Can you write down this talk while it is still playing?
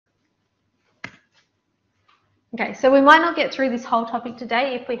Okay, so we might not get through this whole topic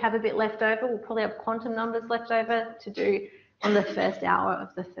today. If we have a bit left over, we'll probably have quantum numbers left over to do on the first hour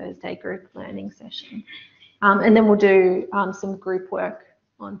of the Thursday group learning session. And then we'll do some group work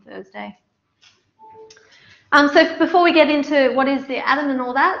on Thursday. So before we get into what is the atom and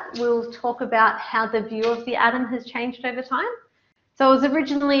all that, we'll talk about how the view of the atom has changed over time. So it was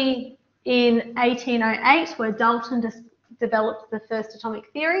originally in 1808 where Dalton developed the first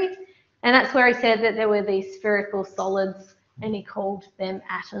atomic theory, and that's where he said that there were these spherical solids, and he called them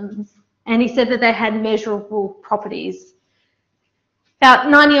atoms. And he said that they had measurable properties.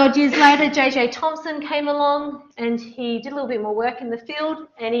 About 90 odd years later, J.J. Thomson came along, and he did a little bit more work in the field,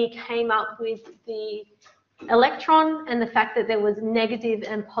 and he came up with the electron and the fact that there was negative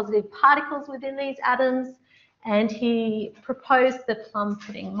and positive particles within these atoms, and he proposed the plum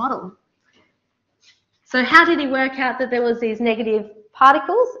pudding model. So how did he work out that there was these negative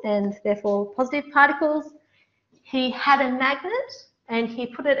particles and therefore positive particles? He had a magnet and he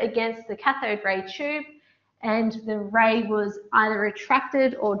put it against the cathode ray tube, and the ray was either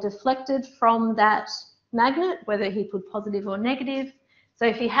attracted or deflected from that magnet, whether he put positive or negative. So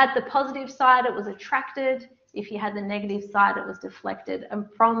if he had the positive side, it was attracted. If he had the negative side, it was deflected. And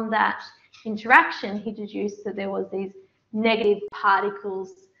from that interaction, he deduced that there was these negative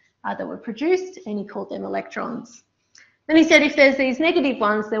particles that were produced, and he called them electrons. Then he said if there's these negative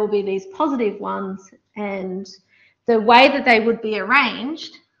ones, there will be these positive ones, and the way that they would be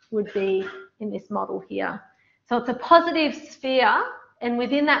arranged would be in this model here. So it's a positive sphere, and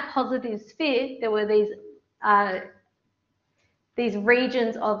within that positive sphere, there were these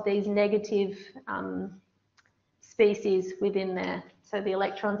regions of these negative species within there. So the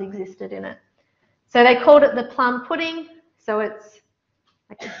electrons existed in it. So they called it the plum pudding. So it's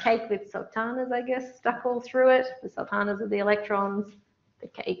like a cake with sultanas, I guess, stuck all through it. The sultanas are the electrons. The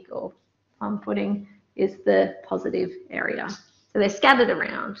cake or plum pudding is the positive area. So they're scattered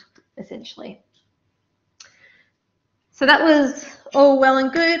around, essentially. So that was all well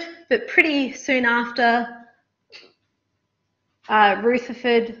and good, but pretty soon after,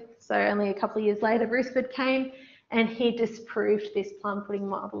 Rutherford, so only a couple of years later, Rutherford came and he disproved this plum pudding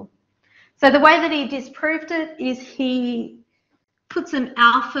model. So the way that he disproved it is he put some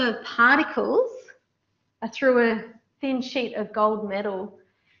alpha particles through a thin sheet of gold metal,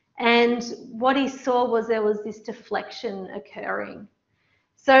 and what he saw was there was this deflection occurring.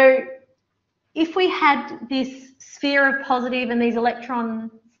 So if we had this sphere of positive and these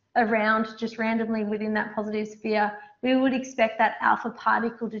electrons around just randomly within that positive sphere, we would expect that alpha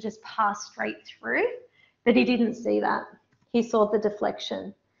particle to just pass straight through, but he didn't see that. He saw the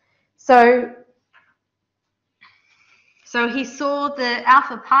deflection. So he saw the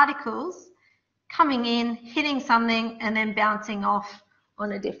alpha particles coming in, hitting something, and then bouncing off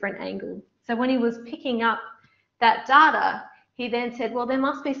on a different angle. So when he was picking up that data, he then said, well, there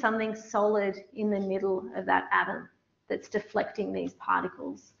must be something solid in the middle of that atom that's deflecting these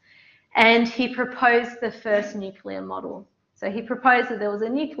particles. And he proposed the first nuclear model. So he proposed that there was a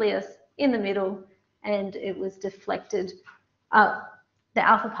nucleus in the middle and it was deflected, the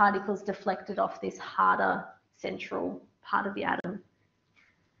alpha particles deflected off this harder central part of the atom.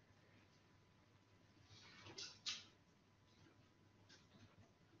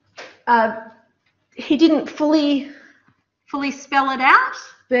 He didn't fully spell it out,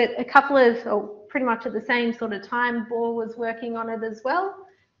 but a couple of, or pretty much at the same sort of time, Bohr was working on it as well.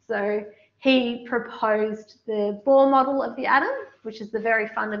 So he proposed the Bohr model of the atom, which is the very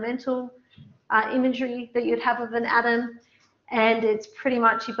fundamental imagery that you'd have of an atom. And it's pretty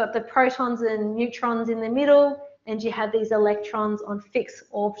much, you've got the protons and neutrons in the middle, and you have these electrons on fixed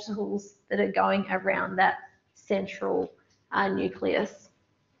orbitals that are going around that central nucleus.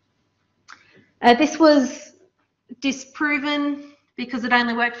 This was disproven because it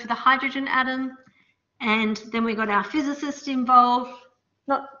only worked for the hydrogen atom, and then we got our physicists involved,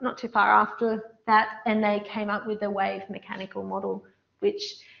 not too far after that, and they came up with the wave mechanical model,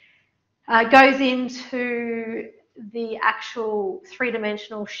 which goes into the actual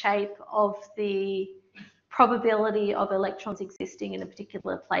three-dimensional shape of the probability of electrons existing in a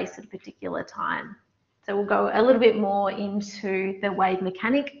particular place at a particular time. So we'll go a little bit more into the wave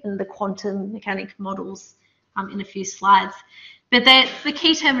mechanic and the quantum mechanic models in a few slides. But the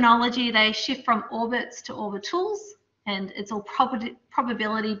key terminology, they shift from orbits to orbitals, and it's all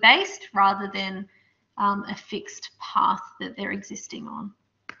probability based rather than a fixed path that they're existing on.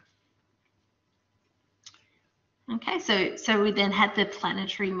 Okay, so we then had the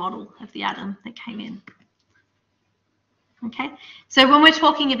planetary model of the atom that came in. Okay, so when we're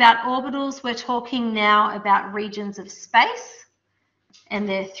talking about orbitals, we're talking now about regions of space. and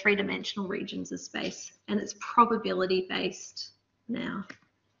they're three-dimensional regions of space, and it's probability based now.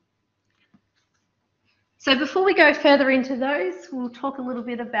 So before we go further into those, we'll talk a little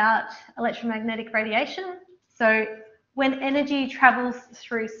bit about electromagnetic radiation. So when energy travels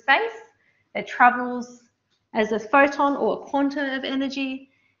through space, it travels as a photon or a quantum of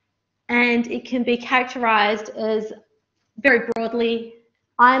energy, and it can be characterized as very broadly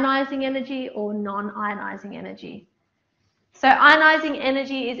ionizing energy or non-ionizing energy. So ionizing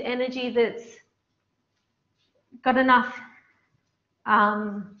energy is energy that's got enough,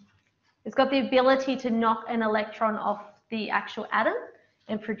 it's got the ability to knock an electron off the actual atom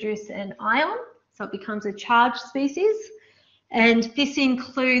and produce an ion, so it becomes a charged species. And this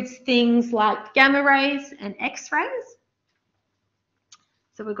includes things like gamma rays and X-rays.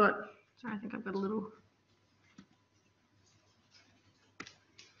 So we've got, sorry, I think I've got a little.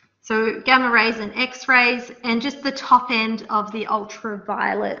 So gamma rays and X-rays, and just the top end of the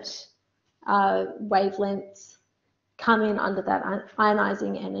ultraviolet wavelengths come in under that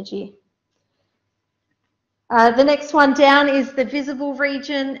ionizing energy. The next one down is the visible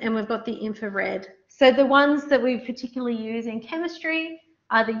region, and we've got the infrared. So the ones that we particularly use in chemistry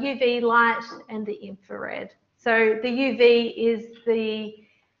are the UV light and the infrared. So the UV is the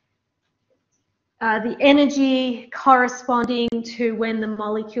energy corresponding to when the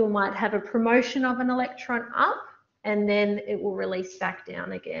molecule might have a promotion of an electron up, and then it will release back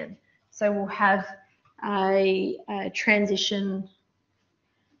down again. So we'll have a transition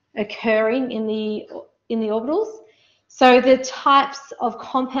occurring in the orbitals. So the types of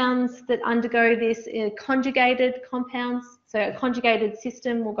compounds that undergo this are conjugated compounds. So a conjugated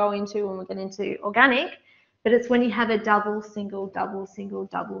system we'll go into when we get into organic, but it's when you have a double, single, double, single,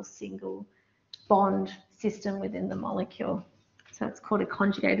 double, single bond system within the molecule. So it's called a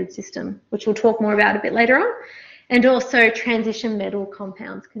conjugated system, which we'll talk more about a bit later on. And also transition metal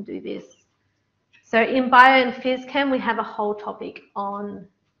compounds can do this. So in bio and phys chem, we have a whole topic on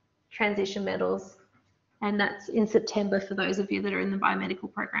transition metals, and that's in September for those of you that are in the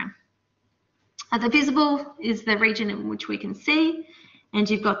biomedical program. The visible is the region in which we can see, and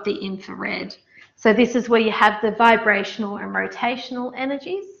you've got the infrared. So this is where you have the vibrational and rotational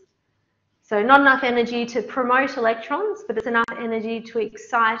energies. So not enough energy to promote electrons, but it's enough energy to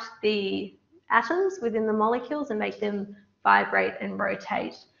excite the atoms within the molecules and make them vibrate and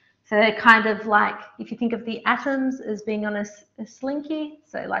rotate. So they're kind of like, if you think of the atoms as being on a slinky,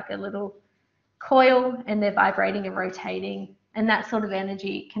 so like a little coil, and they're vibrating and rotating, and that sort of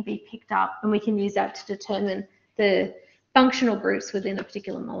energy can be picked up, and we can use that to determine the functional groups within a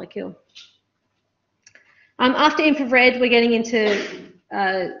particular molecule. After infrared, we're getting into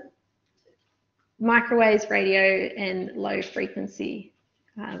microwaves, radio, and low frequency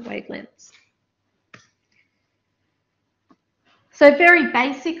wavelengths. So very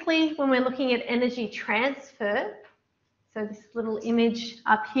basically, when we're looking at energy transfer, so this little image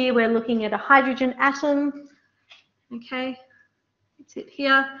up here, we're looking at a hydrogen atom. Okay, it's it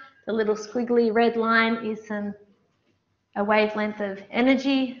here. The little squiggly red line is a wavelength of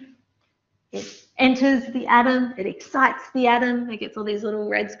energy. It enters the atom, it excites the atom, it gets all these little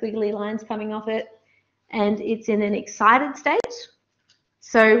red squiggly lines coming off it, and it's in an excited state.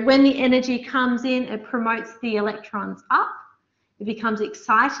 So when the energy comes in, it promotes the electrons up. It becomes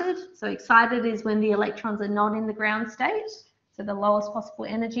excited. So excited is when the electrons are not in the ground state, so the lowest possible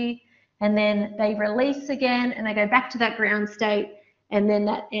energy, and then they release again and they go back to that ground state, and then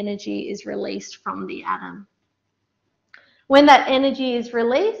that energy is released from the atom. When that energy is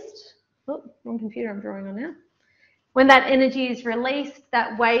released, oh, wrong computer I'm drawing on now. When that energy is released,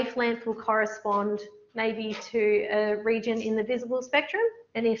 that wavelength will correspond maybe to a region in the visible spectrum,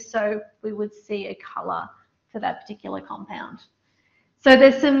 and if so, we would see a color for that particular compound. So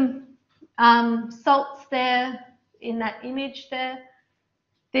there's some salts there in that image there.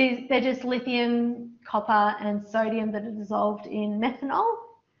 They're just lithium, copper, and sodium that are dissolved in methanol,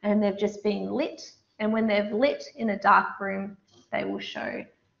 and they've just been lit. And when they've lit in a dark room, they will show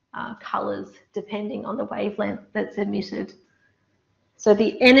colors depending on the wavelength that's emitted. So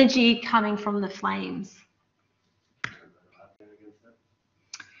the energy coming from the flames.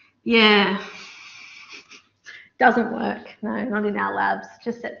 Yeah. Doesn't work. No, not in our labs.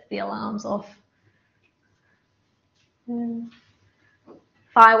 Just sets the alarms off.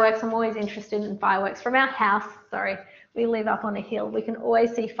 Fireworks. I'm always interested in fireworks. From our house, sorry, we live up on a hill. We can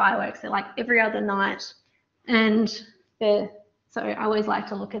always see fireworks. They're like every other night. And so I always like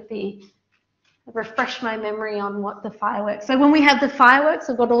to look at refresh my memory on what the fireworks. So when we have the fireworks,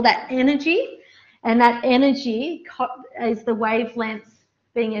 we've got all that energy, and that energy is the wavelengths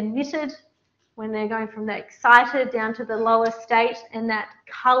being emitted when they're going from the excited down to the lower state, and that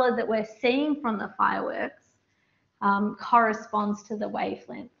color that we're seeing from the fireworks corresponds to the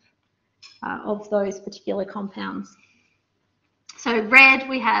wavelength of those particular compounds. So red,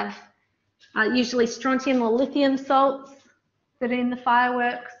 we have usually strontium or lithium salts that are in the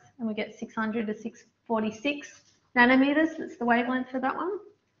fireworks, and we get 600 to 646 nanometers. That's the wavelength for that one.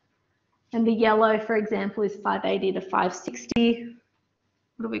 And the yellow, for example, is 580 to 560.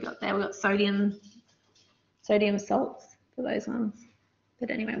 What have we got there? We've got sodium salts for those ones. But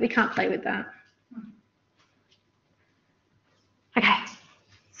anyway, we can't play with that. Okay,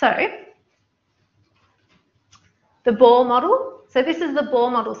 so the Bohr model. So this is the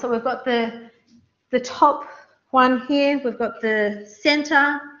Bohr model. So we've got the top one here. We've got the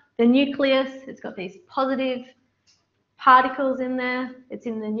center, the nucleus. It's got these positive particles in there. It's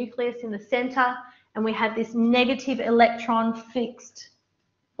in the nucleus in the center. And we have this negative electron fixed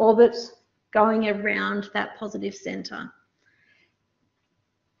orbit going around that positive center.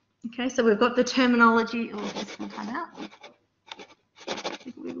 Okay, so we've got the terminology. Oh, this will come out.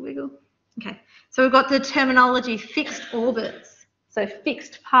 Wiggle, wiggle, wiggle. Okay, so we've got the terminology fixed orbits. So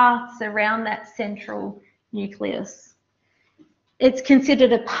fixed paths around that central nucleus. It's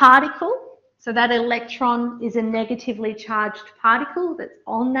considered a particle. So that electron is a negatively charged particle that's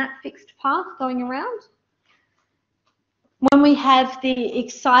on that fixed path going around. When we have the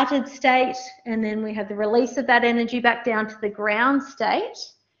excited state and then we have the release of that energy back down to the ground state,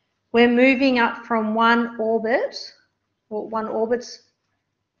 we're moving up from one orbit,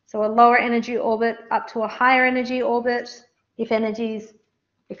 so a lower energy orbit up to a higher energy orbit if energy is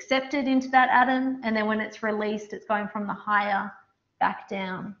accepted into that atom, and then when it's released, it's going from the higher back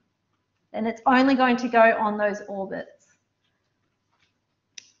down. And it's only going to go on those orbits,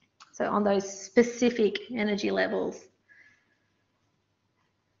 so on those specific energy levels.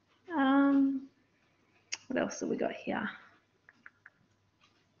 What else have we got here?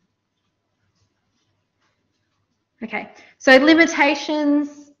 Okay, so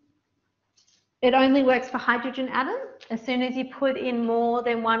limitations, it only works for hydrogen atom. As soon as you put in more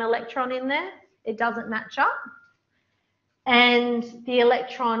than one electron in there, it doesn't match up. And the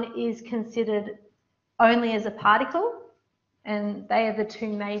electron is considered only as a particle, and they are the two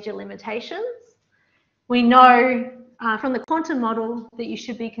major limitations. We know from the quantum model that you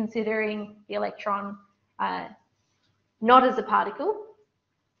should be considering the electron not as a particle,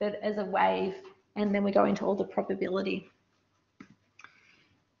 but as a wave, and then we go into all the probability.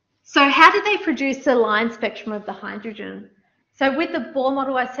 So how did they produce the line spectrum of the hydrogen? So with the Bohr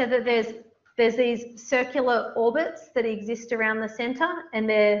model, I said that there's these circular orbits that exist around the center, and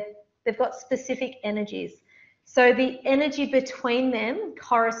they've got specific energies. So the energy between them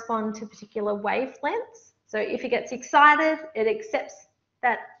correspond to particular wavelengths. So if it gets excited, it accepts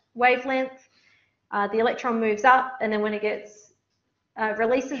that wavelength, the electron moves up, and then when it gets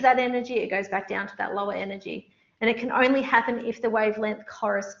releases that energy, it goes back down to that lower energy. And it can only happen if the wavelength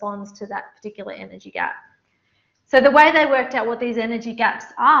corresponds to that particular energy gap. So the way they worked out what these energy gaps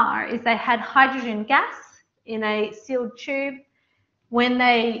are is they had hydrogen gas in a sealed tube. When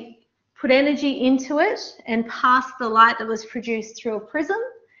they put energy into it and passed the light that was produced through a prism,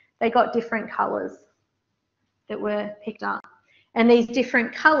 they got different colors that were picked up. And these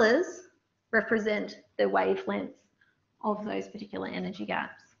different colors represent the wavelengths of those particular energy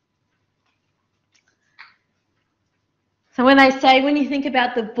gaps. So when you think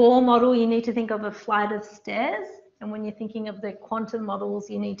about the Bohr model, you need to think of a flight of stairs. And when you're thinking of the quantum models,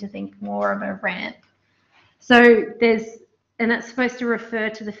 you need to think more of a ramp. So and that's supposed to refer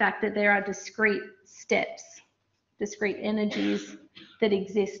to the fact that there are discrete steps, discrete energies that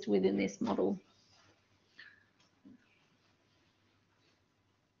exist within this model.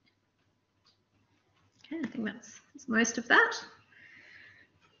 Okay, I think that's most of that.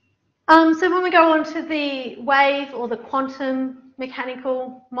 So when we go on to the wave or the quantum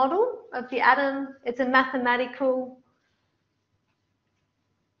mechanical model of the atom, it's a mathematical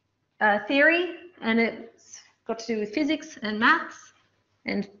theory, and it's got to do with physics and maths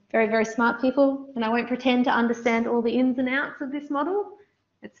and very, very smart people. And I won't pretend to understand all the ins and outs of this model.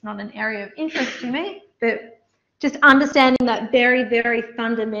 It's not an area of interest to me, but just understanding that very, very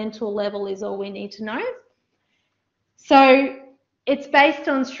fundamental level is all we need to know. So it's based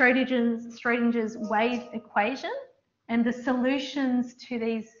on Schrodinger's wave equation, and the solutions to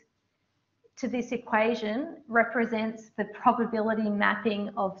this equation represents the probability mapping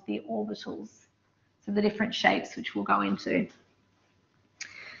of the orbitals, so the different shapes which we'll go into.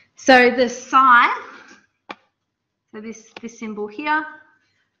 So the psi, so this symbol here,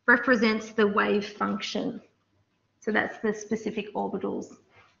 represents the wave function. So that's the specific orbitals.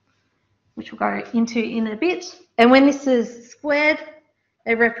 which we'll go into in a bit. And when this is squared,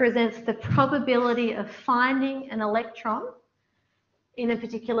 it represents the probability of finding an electron in a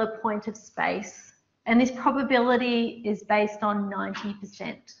particular point of space. And this probability is based on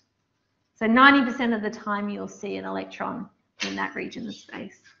 90%. So 90% of the time you'll see an electron in that region of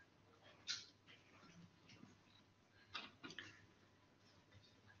space.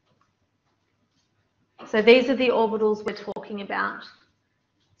 So these are the orbitals we're talking about.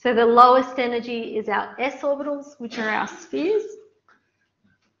 So the lowest energy is our s orbitals, which are our spheres.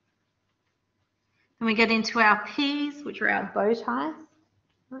 Then we get into our p's, which are our bow ties.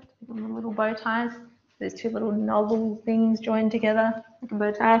 Right, the little bow ties. There's two little novel things joined together, like a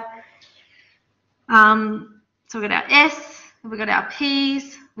bow tie. So we've got our s, we've got our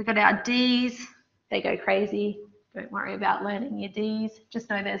p's, we've got our d's. They go crazy. Don't worry about learning your d's. Just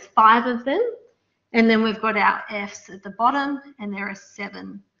know there's 5 of them. And then we've got our f's at the bottom, and there are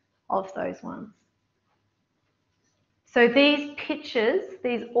 7 of those ones. So these pictures,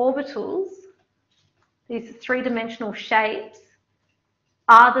 these orbitals, these 3-dimensional shapes,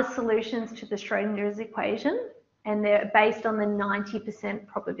 are the solutions to the Schrodinger's equation, and they're based on the 90%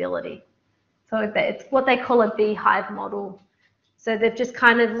 probability. So it's what they call a beehive model. So they've just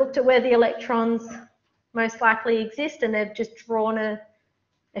kind of looked at where the electrons most likely exist, and they've just drawn a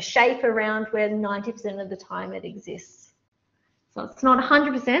shape around where 90% of the time it exists. So it's not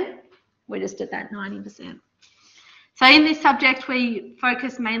 100%, we're just at that 90%. So in this subject, we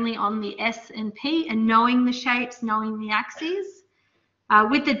focus mainly on the S and P and knowing the shapes, knowing the axes.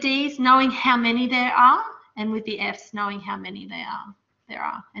 With the Ds, knowing how many there are, and with the Fs, knowing how many there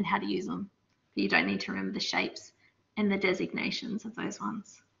are and how to use them. But you don't need to remember the shapes and the designations of those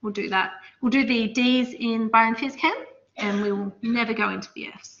ones. We'll do that. We'll do the Ds in Bio and Phys Chem, and we will never go into the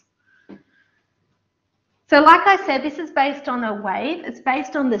Fs. So like I said, this is based on a wave. It's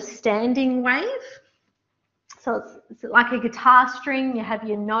based on the standing wave. So it's like a guitar string. You have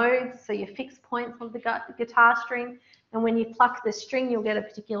your nodes, so your fixed points of the guitar string. And when you pluck the string, you'll get a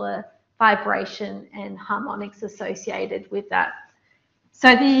particular vibration and harmonics associated with that.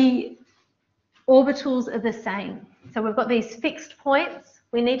 So the orbitals are the same. So we've got these fixed points.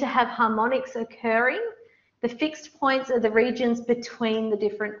 We need to have harmonics occurring. The fixed points are the regions between the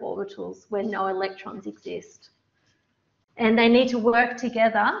different orbitals where no electrons exist. And they need to work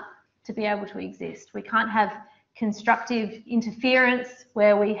together to be able to exist. We can't have constructive interference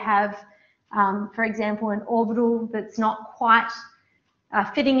where we have, for example, an orbital that's not quite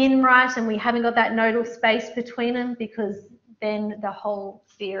fitting in right, and we haven't got that nodal space between them, because then the whole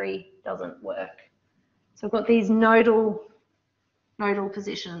theory doesn't work. So we've got these nodal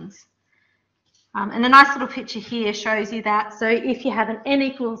positions. And a nice little picture here shows you that. So if you have an n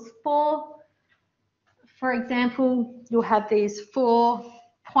equals 4, for example, you'll have these 4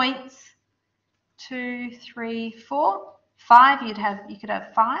 points, 2, 3, 4, 5. You could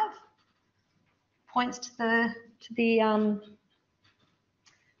have 5 points to the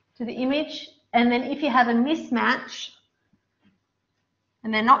image. And then if you have a mismatch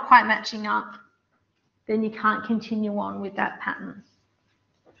and they're not quite matching up, then you can't continue on with that pattern.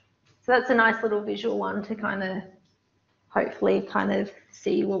 So that's a nice little visual one to kind of hopefully kind of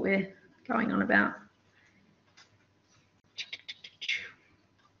see what we're going on about.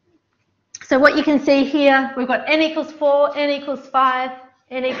 So what you can see here, we've got n equals 4, n equals 5,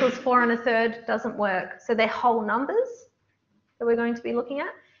 n equals 4 1/3 doesn't work. So they're whole numbers that we're going to be looking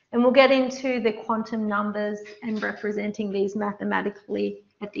at. And we'll get into the quantum numbers and representing these mathematically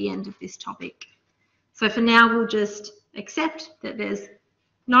at the end of this topic. So for now, we'll just accept that there's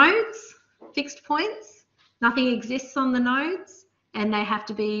nodes, fixed points, nothing exists on the nodes, and they have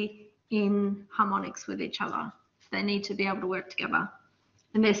to be in harmonics with each other. They need to be able to work together,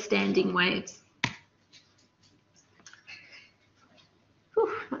 and they're standing waves.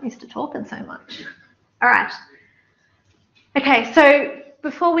 Whew, not used to talking so much. All right. Okay, so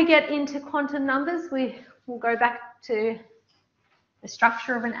before we get into quantum numbers, we will go back to the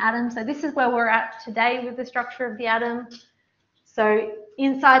structure of an atom. So this is where we're at today with the structure of the atom. So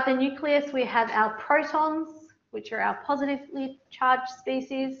inside the nucleus, we have our protons, which are our positively charged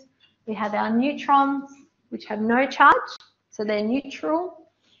species. We have our neutrons, which have no charge, so they're neutral.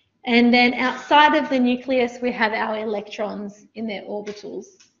 And then outside of the nucleus, we have our electrons in their orbitals.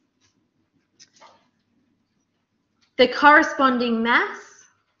 The corresponding mass,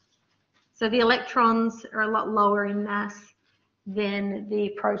 so the electrons are a lot lower in mass than the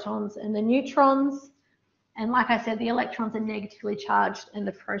protons and the neutrons. And like I said, the electrons are negatively charged and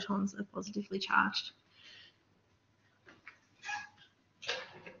the protons are positively charged.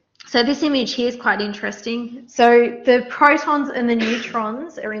 So this image here is quite interesting. So the protons and the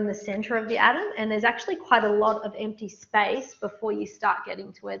neutrons are in the center of the atom, and there's actually quite a lot of empty space before you start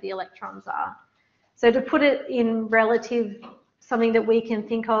getting to where the electrons are. So to put it in relative, something that we can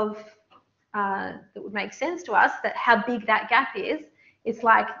think of that would make sense to us, that how big that gap is, it's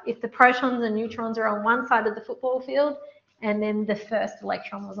like if the protons and neutrons are on one side of the football field and then the first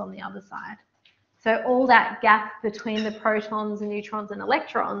electron was on the other side. So all that gap between the protons and neutrons and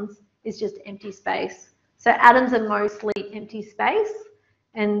electrons is just empty space. So atoms are mostly empty space,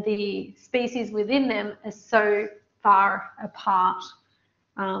 and the species within them are so far apart.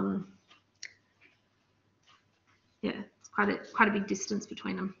 Yeah, it's quite a big distance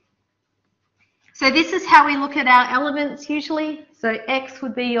between them. So this is how we look at our elements usually. So X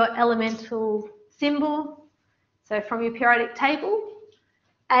would be your elemental symbol. So from your periodic table,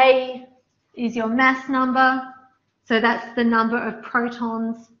 A is your mass number. So that's the number of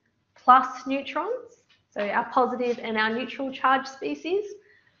protons plus neutrons. So our positive and our neutral charge species.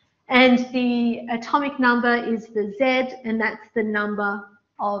 And the atomic number is the Z, and that's the number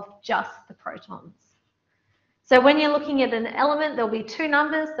of just the protons. So when you're looking at an element, there'll be two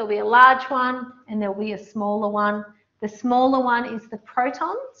numbers. There'll be a large one and there'll be a smaller one. The smaller one is the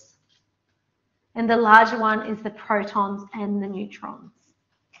protons, and the larger one is the protons and the neutrons.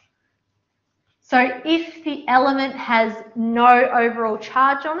 So if the element has no overall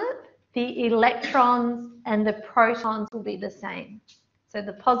charge on it, the electrons and the protons will be the same. So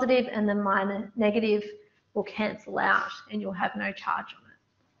the positive and the negative will cancel out and you'll have no charge on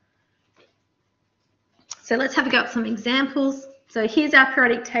it. So let's have a go at some examples. So here's our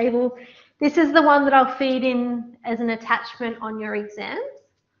periodic table. This is the one that I'll feed in as an attachment on your exams.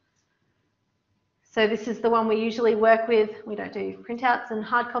 So this is the one we usually work with. We don't do printouts and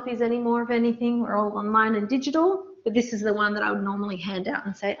hard copies anymore of anything. We're all online and digital. But this is the one that I would normally hand out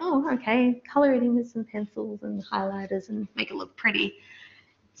and say, oh, okay, colour it in with some pencils and highlighters and make it look pretty.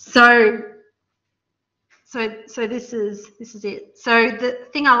 So this is it. So the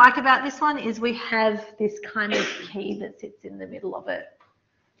thing I like about this one is we have this kind of key that sits in the middle of it.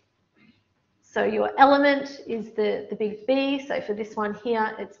 So your element is the big B. So for this one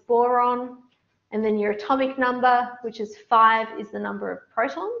here, it's boron. And then your atomic number, which is 5, is the number of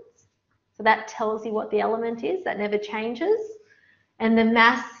protons. So that tells you what the element is. That never changes. And the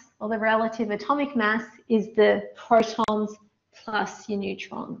mass, or the relative atomic mass, is the protons plus your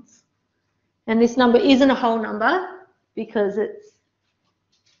neutrons. And this number isn't a whole number because it's,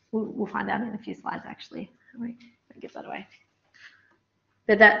 we'll find out in a few slides actually. Let me give that away.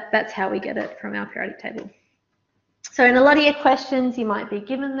 But that's how we get it from our periodic table. So in a lot of your questions, you might be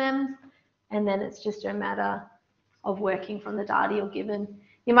given them, and then it's just a matter of working from the data you're given.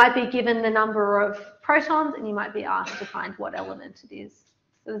 You might be given the number of protons, and you might be asked to find what element it is.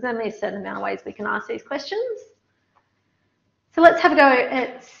 So there's only a certain amount of ways we can ask these questions. So let's have a go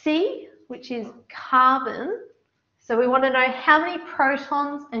at C, which is carbon. So we want to know how many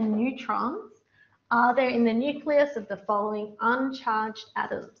protons and neutrons are there in the nucleus of the following uncharged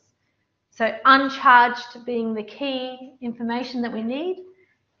atoms. So uncharged being the key information that we need,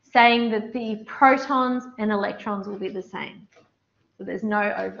 saying that the protons and electrons will be the same. So there's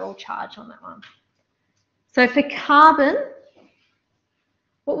no overall charge on that one. So for carbon,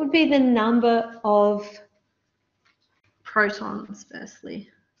 what would be the number of protons, firstly?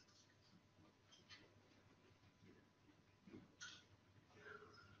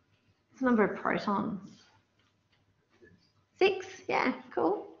 What's the number of protons? 6, yeah,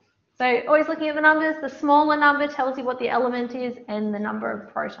 cool. So always looking at the numbers, the smaller number tells you what the element is and the number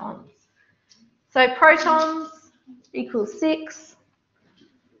of protons. So protons equals 6.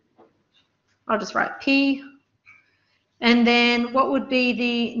 I'll just write P. And then what would be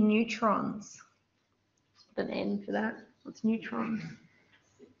the neutrons? Put an N for that. What's neutrons?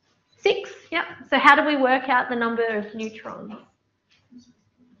 6, yep. So how do we work out the number of neutrons?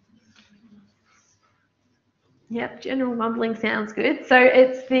 Yep, general mumbling sounds good. So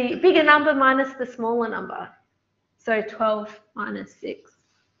it's the bigger number minus the smaller number. So 12 minus 6.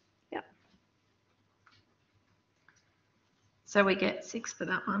 Yep. So we get 6 for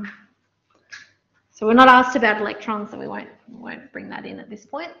that one. So we're not asked about electrons, so we won't bring that in at this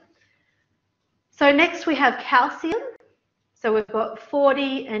point. So next we have calcium. So we've got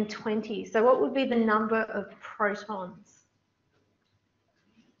 40 and 20. So what would be the number of protons?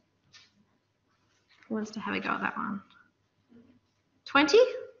 Who wants to have a go at that one? 20?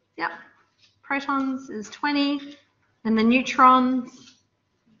 Yep. Protons is 20. And the neutrons?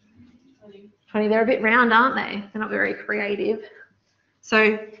 20. They're a bit round, aren't they? They're not very creative.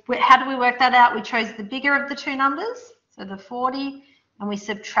 So how do we work that out? We chose the bigger of the two numbers, so the 40, and we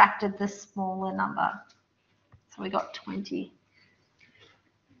subtracted the smaller number. So we got 20.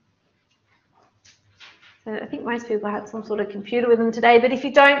 So I think most people have some sort of computer with them today, but if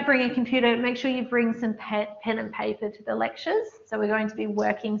you don't bring a computer, make sure you bring some pen and paper to the lectures. So we're going to be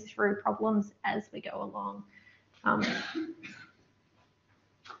working through problems as we go along.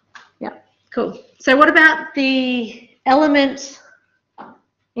 Yeah, cool. So what about the element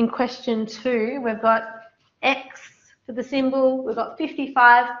in question 2? We've got X for the symbol, we've got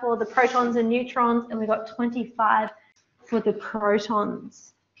 55 for the protons and neutrons, and we've got 25 for the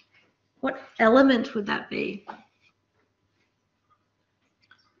protons. What element would that be?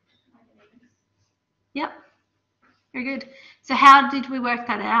 Yep, very good. So how did we work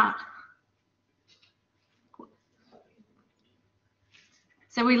that out?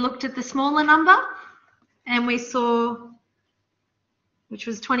 So we looked at the smaller number and we saw, which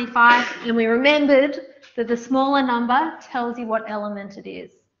was 25, and we remembered that the smaller number tells you what element it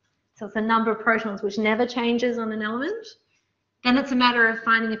is. So it's the number of protons, which never changes on an element. Then it's a matter of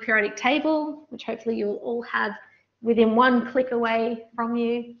finding a periodic table, which hopefully you'll all have within one click away from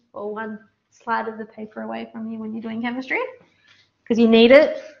you, or one slide of the paper away from you when you're doing chemistry, because you need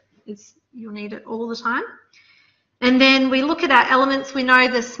it. You'll need it all the time. And then we look at our elements. We know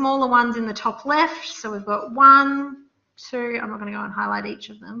the smaller ones in the top left. So we've got 1, 2. I'm not going to go and highlight each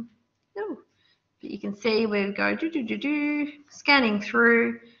of them. Ooh. But you can see we go scanning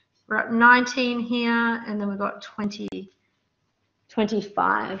through. We're at 19 here, and then we've got 20,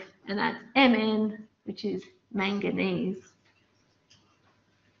 25, and that's Mn, which is manganese.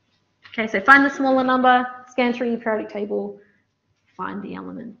 Okay, so find the smaller number, scan through your periodic table, find the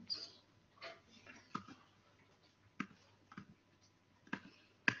element.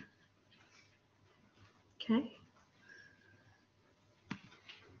 Okay.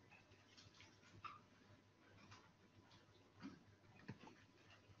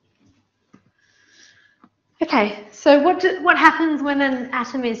 Okay, so what happens when an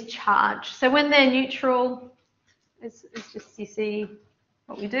atom is charged? So when they're neutral, it's just, you see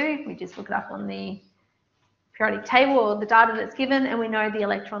what we do. We just look it up on the periodic table or the data that's given, and we know the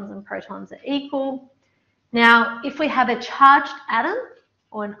electrons and protons are equal. Now, if we have a charged atom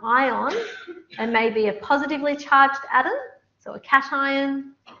or an ion, and maybe a positively charged atom, so a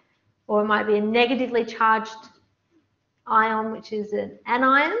cation, or it might be a negatively charged ion, which is an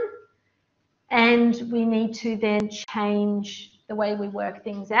anion, and we need to then change the way we work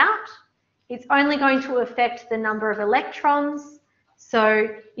things out. It's only going to affect the number of electrons. So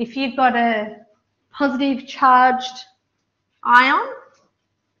if you've got a positive charged ion,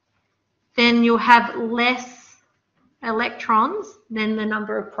 then you'll have less electrons than the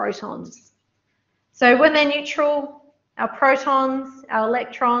number of protons. So when they're neutral, our protons, our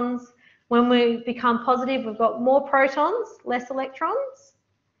electrons, when we become positive, we've got more protons, less electrons.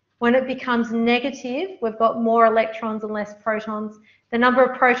 When it becomes negative, we've got more electrons and less protons. The number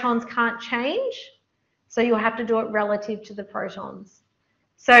of protons can't change, so you'll have to do it relative to the protons.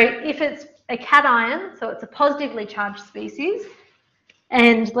 So if it's a cation, so it's a positively charged species,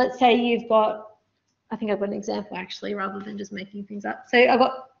 and let's say you've got, I think I've got an example actually rather than just making things up. So I've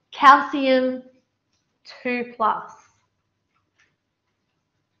got calcium 2+.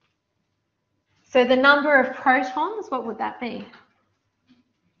 So the number of protons, what would that be?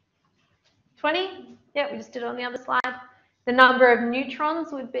 20? Yeah, we just did it on the other slide. The number of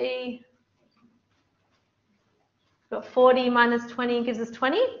neutrons would be, got 40 minus 20 gives us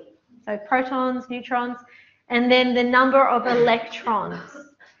 20. So protons, neutrons, and then the number of electrons.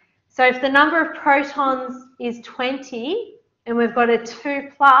 So if the number of protons is 20 and we've got a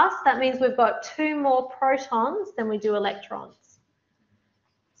 2+, that means we've got 2 more protons than we do electrons.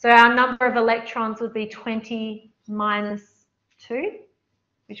 So our number of electrons would be 20 minus 2,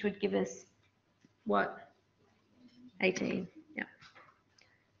 which would give us what? 18. Yeah.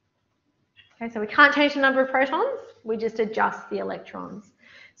 Okay, so we can't change the number of protons, we just adjust the electrons.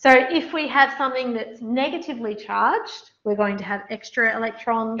 So if we have something that's negatively charged, we're going to have extra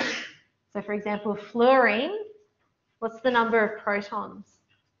electrons. So for example, fluorine, what's the number of protons?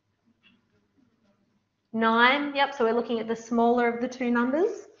 9. Yep, so we're looking at the smaller of the two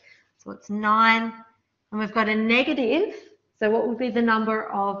numbers. So it's 9. And we've got a negative. So what would be the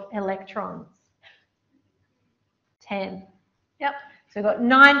number of electrons? 10. Yep, so we've got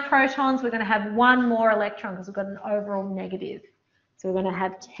 9 protons. We're going to have 1 more electron because we've got an overall negative. So we're going to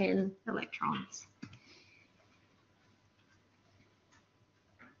have 10 electrons.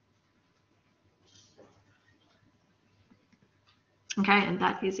 Okay, and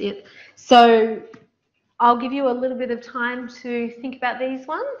that is it. So I'll give you a little bit of time to think about these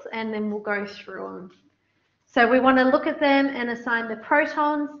ones and then we'll go through them. So we want to look at them and assign the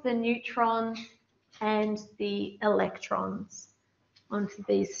protons, the neutrons, and the electrons onto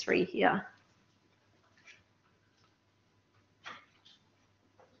these three here.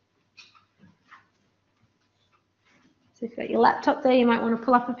 So if you've got your laptop there, you might want to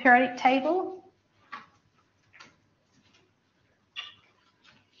pull up a periodic table.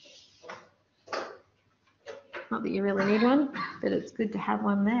 Not that you really need one, but it's good to have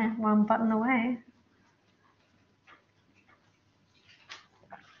one there, one button away.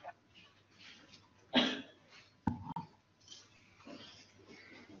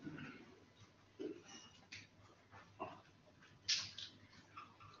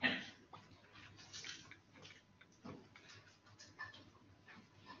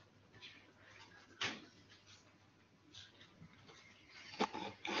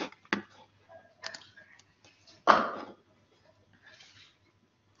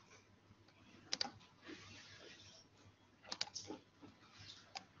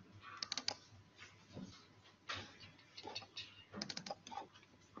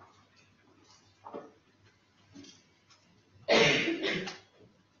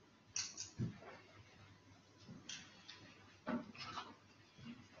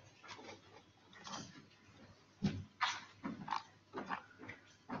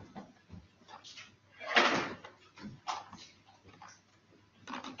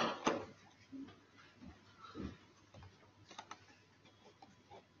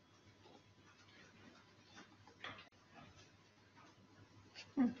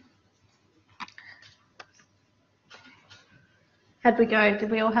 How'd we go?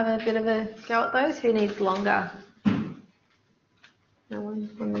 Did we all have a bit of a go at those? Who needs longer? No one?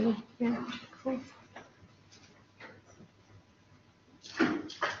 1 minute? Yeah, cool.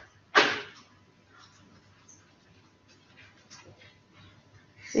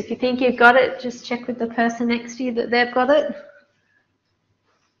 If you think you've got it, just check with the person next to you that they've got it.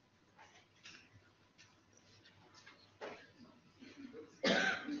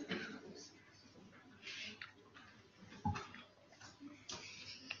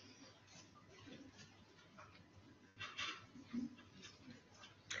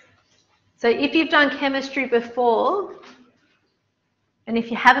 So if you've done chemistry before, and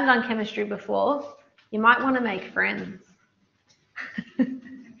if you haven't done chemistry before, you might want to make friends.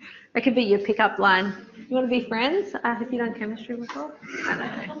 That could be your pickup line. You want to be friends? Have you done chemistry before? I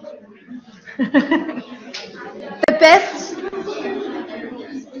don't know.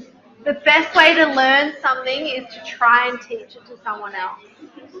 The best way to learn something is to try and teach it to someone else.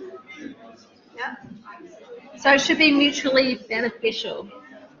 Yeah? So it should be mutually beneficial.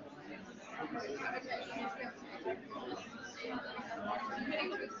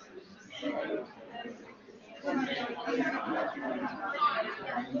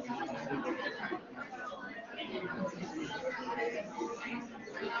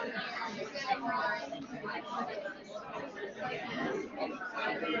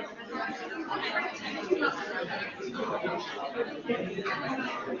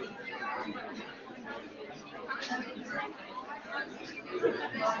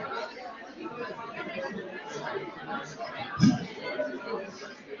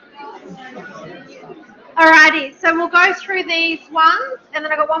 Alrighty, so we'll go through these ones, and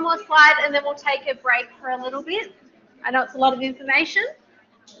then I've got one more slide, and then we'll take a break for a little bit. I know it's a lot of information.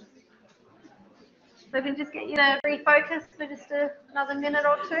 So we can just get you to refocus for just another minute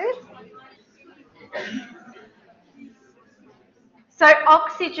or two. So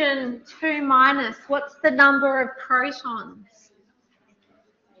oxygen 2-, what's the number of protons?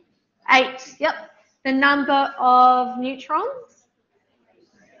 8, yep. The number of neutrons?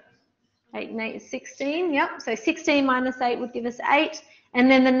 8 and 8 is 16, yep. So 16 minus 8 would give us 8.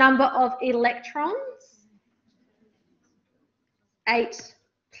 And then the number of electrons? 8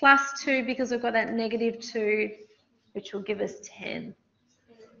 plus 2, because we've got that -2, which will give us 10.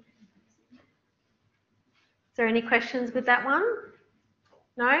 Is there any questions with that one?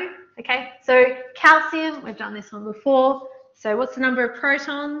 No? Okay, so calcium, we've done this one before. So what's the number of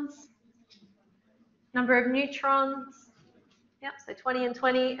protons? Number of neutrons? Yep, so 20 and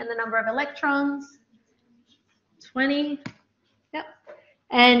 20, and the number of electrons? 20. Yep.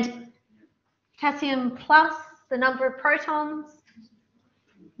 And potassium plus, the number of protons?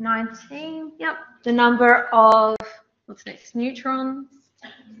 19. Yep. The number of, what's next? Neutrons?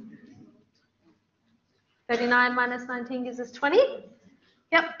 39 minus 19 gives us 20.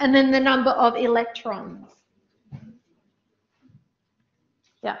 Yep. And then the number of electrons?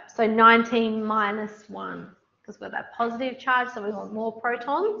 Yep. So 19 minus 1, because we're that positive charge, so we want more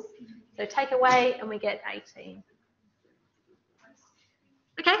protons. So take away, and we get 18.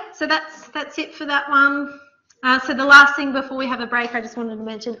 Okay, so that's it for that one. So the last thing before we have a break, I just wanted to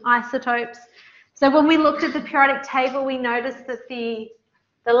mention isotopes. So when we looked at the periodic table, we noticed that the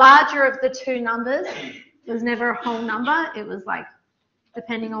larger of the two numbers was never a whole number. It was like,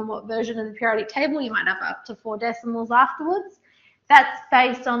 depending on what version of the periodic table, you might have up to 4 decimals afterwards. That's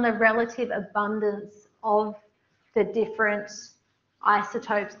based on the relative abundance of the different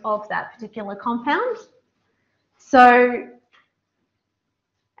isotopes of that particular compound. So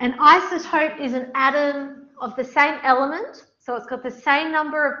an isotope is an atom of the same element, so it's got the same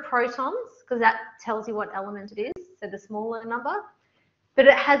number of protons, because that tells you what element it is, so the smaller number, but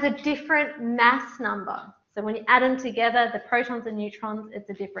it has a different mass number. So when you add them together, the protons and neutrons, it's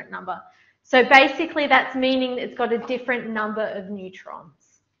a different number. So basically that's meaning it's got a different number of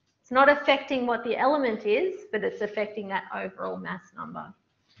neutrons. It's not affecting what the element is, but it's affecting that overall mass number.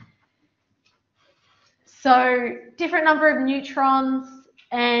 So different number of neutrons,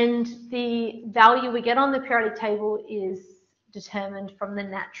 and the value we get on the periodic table is determined from the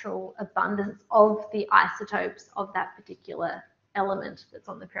natural abundance of the isotopes of that particular element that's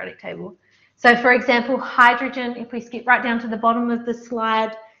on the periodic table. So for example, hydrogen, if we skip right down to the bottom of the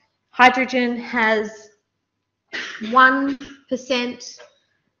slide, hydrogen has 1%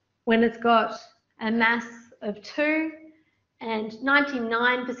 when it's got a mass of 2, and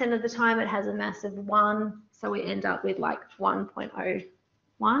 99% of the time it has a mass of 1, so we end up with like 1.01,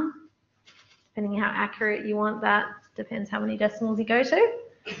 depending on how accurate you want that, depends how many decimals you go to.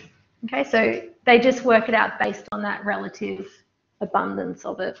 Okay, so they just work it out based on that relative abundance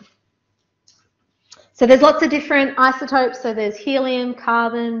of it. So there's lots of different isotopes, so there's helium,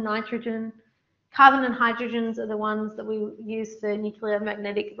 carbon, nitrogen. Carbon and hydrogens are the ones that we use for nuclear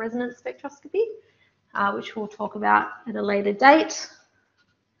magnetic resonance spectroscopy, which we'll talk about at a later date.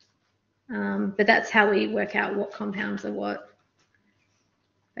 But that's how we work out what compounds are what,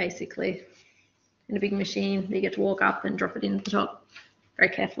 basically. In a big machine, you get to walk up and drop it into the top very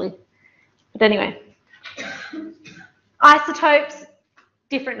carefully. But anyway, isotopes,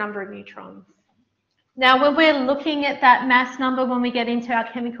 different number of neutrons. Now, when we're looking at that mass number, when we get into our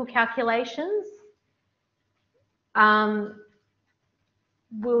chemical calculations,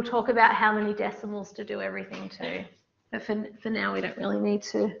 we'll talk about how many decimals to do everything to. But for now, we don't really need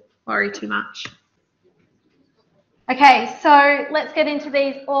to worry too much. Okay, so let's get into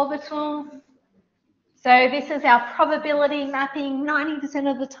these orbitals. So this is our probability mapping. 90%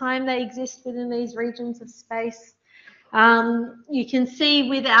 of the time they exist within these regions of space. You can see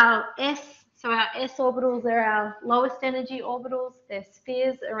with our S, so our S orbitals are our lowest energy orbitals. They're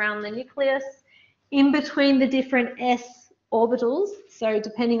spheres around the nucleus. In between the different S orbitals, so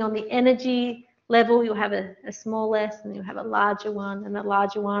depending on the energy level, you'll have a small s, and you'll have a larger one and a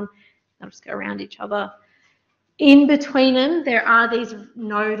larger one. They'll just go around each other. In between them, there are these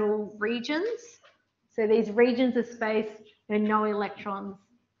nodal regions. So these regions of space where no electrons,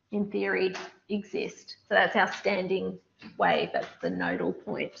 in theory, exist. So that's our standing wave, that's the nodal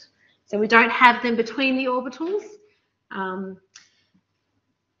point. So we don't have them between the orbitals.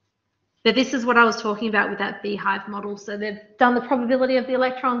 But this is what I was talking about with that beehive model. So they've done the probability of the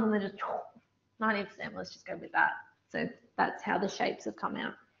electrons and they're just 90%, let's just go with that. So that's how the shapes have come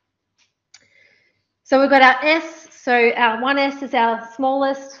out. So we've got our S, so our 1s is our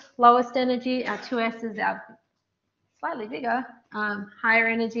smallest, lowest energy, our 2s is our slightly bigger, higher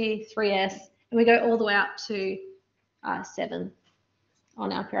energy, 3s, and we go all the way up to 7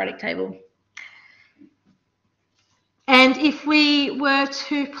 on our periodic table. And if we were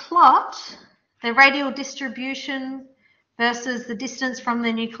to plot the radial distribution versus the distance from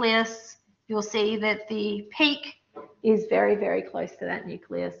the nucleus, you'll see that the peak is very, very close to that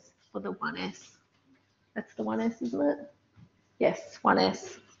nucleus for the 1s. That's the 1s, isn't it? Yes,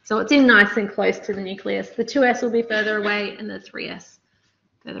 1s. So it's in nice and close to the nucleus. The 2s will be further away and the 3s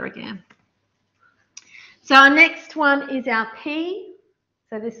further again. So our next one is our P.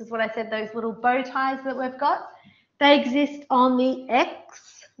 So this is what I said, those little bow ties that we've got. They exist on the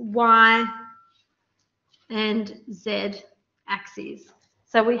X, Y, and Z axes.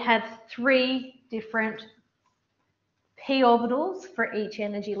 So we have 3 different P orbitals for each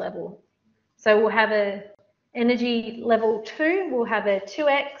energy level. So we'll have a energy level 2, we'll have a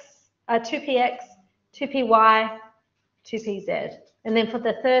 2x, 2px, 2py, 2pz. And then for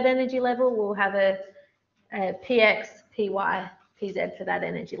the third energy level, we'll have a px, py, pz for that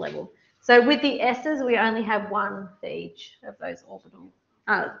energy level. So with the S's, we only have 1 for each of those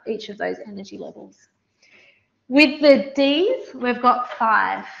each of those energy levels. With the D's, we've got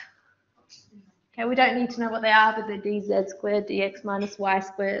 5. Okay, we don't need to know what they are, but they're dz squared, dx minus y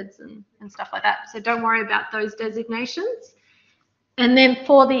squareds, and stuff like that. So don't worry about those designations. And then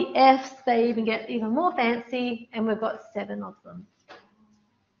for the Fs, they even get even more fancy, and we've got 7 of them.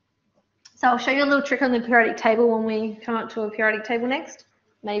 So I'll show you a little trick on the periodic table when we come up to a periodic table next.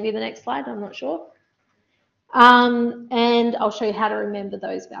 Maybe the next slide, I'm not sure. And I'll show you how to remember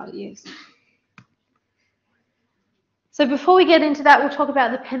those values. So before we get into that, we'll talk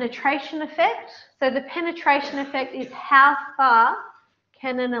about the penetration effect. So the penetration effect is how far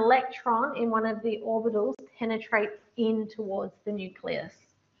can an electron in one of the orbitals penetrate in towards the nucleus,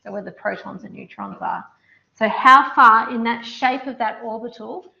 so where the protons and neutrons are. So how far in that shape of that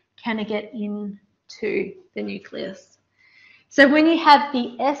orbital can it get into the nucleus? So when you have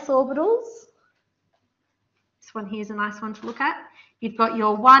the s orbitals, this one here is a nice one to look at. You've got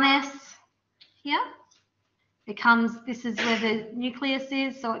your 1s here. It comes, this is where the nucleus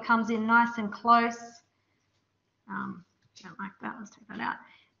is, so it comes in nice and close. Don't like that, let's take that out.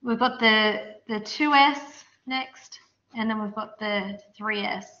 We've got the 2s next, and then we've got the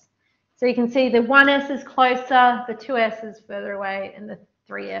 3s. So you can see the 1s is closer, the 2s is further away, and the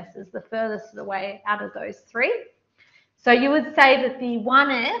 3s is the furthest away out of those three. So you would say that the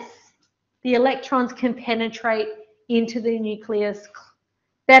 1s, the electrons can penetrate into the nucleus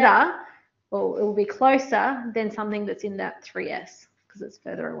better, or it will be closer than something that's in that 3s, because it's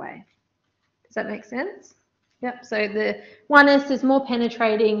further away. Does that make sense? Yep, so the 1s is more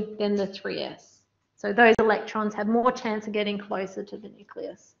penetrating than the 3s. So those electrons have more chance of getting closer to the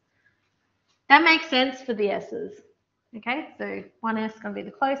nucleus. That makes sense for the s's. Okay, so 1s is going to be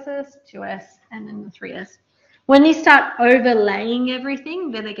the closest, 2s, and then the 3s. When you start overlaying everything,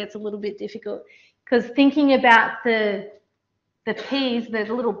 then it gets a little bit difficult, because thinking about the P's, the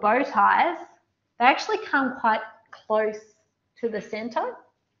little bow ties, they actually come quite close to the center.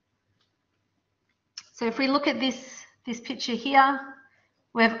 So if we look at this picture here,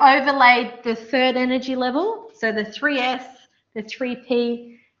 we've overlaid the third energy level, so the 3s, the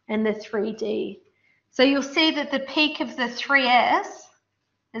 3p, and the 3d. So you'll see that the peak of the 3s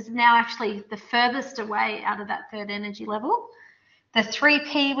is now actually the furthest away out of that third energy level. The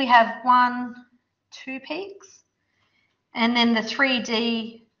 3p, we have 1, 2 peaks. And then the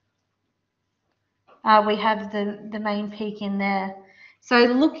 3d, we have the main peak in there. So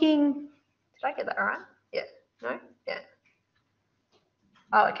looking, did I get that all right? Yeah, no, yeah.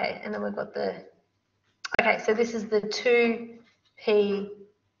 Oh, okay, and then we've got the, okay, so this is the 2p,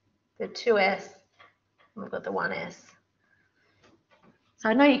 the 2s, and we've got the 1s. So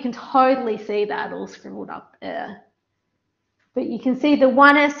I know you can totally see that all scribbled up there. But you can see the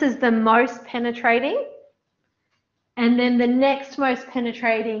 1s is the most penetrating. And then the next most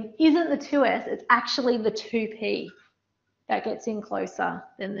penetrating isn't the 2s, it's actually the 2p that gets in closer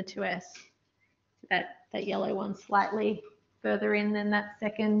than the 2s. That yellow one slightly further in than that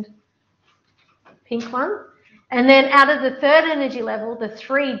second pink one. And then out of the third energy level, the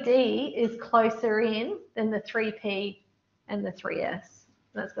 3d is closer in than the 3p and the 3s.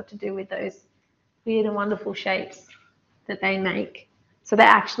 That's got to do with those weird and wonderful shapes that they make. So they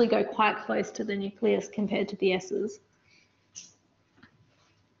actually go quite close to the nucleus compared to the s's.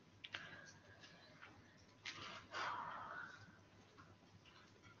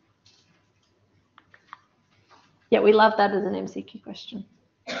 Yeah, we love that as an MCQ question.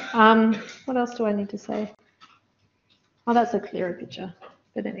 What else do I need to say? Oh, that's a clearer picture.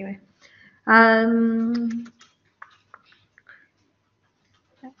 But anyway. And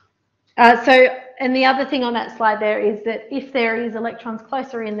the other thing on that slide there is that if there is electrons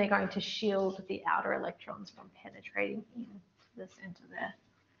closer in, they're going to shield the outer electrons from penetrating into the center there.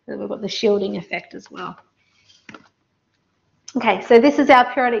 So we've got the shielding effect as well. Okay, so this is our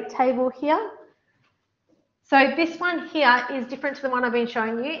periodic table here. So this one here is different to the one I've been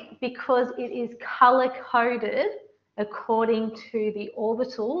showing you because it is color-coded according to the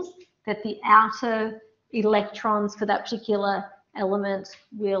orbitals that the outer electrons for that particular element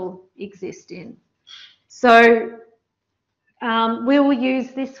will exist in. So we will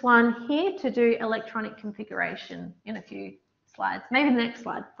use this one here to do electronic configuration in a few slides, maybe the next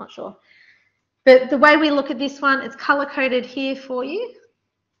slide, not sure. But the way we look at this one, it's color-coded here for you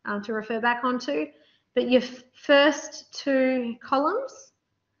to refer back onto. But your first two columns,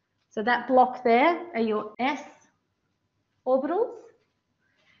 so that block there are your s orbitals.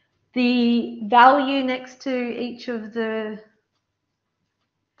 The value next to each of the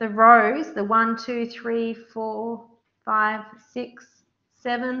rows, the 1, 2, 3, 4, 5, 6,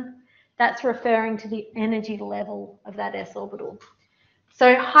 7, that's referring to the energy level of that s orbital.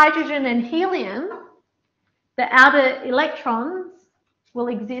 So hydrogen and helium, the outer electrons will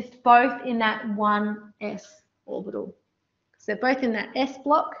exist both in that 1s orbital. So both in that s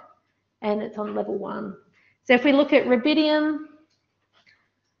block and it's on level 1. So if we look at rubidium,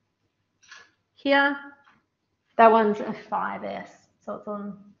 here. That one's a 5s. So it's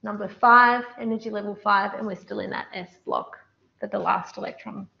on number 5, energy level 5, and we're still in that S block for the last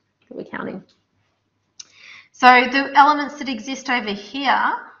electron that we're counting. So the elements that exist over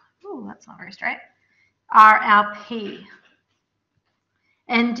here, oh, that's not very straight, are our P.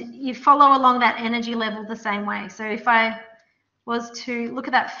 And you follow along that energy level the same way. So if I was to look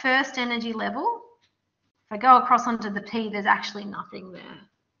at that first energy level, if I go across onto the P, there's actually nothing there.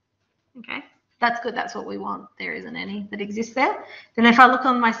 Okay, that's good. That's what we want. There isn't any that exists there. Then if I look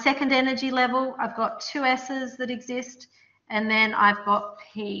on my second energy level, I've got 2 S's that exist, and then I've got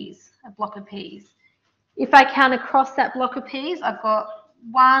P's, a block of P's. If I count across that block of P's, I've got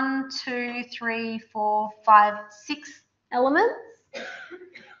 1, 2, 3, 4, 5, 6 elements.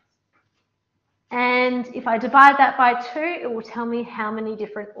 And if I divide that by 2, it will tell me how many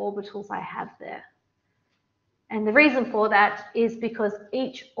different orbitals I have there. And the reason for that is because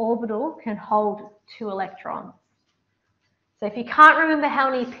each orbital can hold 2 electrons. So if you can't remember how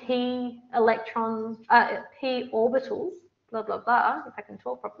many p orbitals, blah, blah, blah, if I can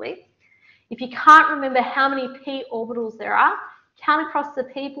talk properly, if you can't remember how many p orbitals there are, count across the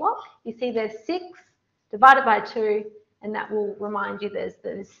p block. You see there's 6, divided by 2, and that will remind you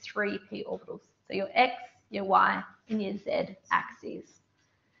there's 3 p orbitals. So your x, your y, and your z axes.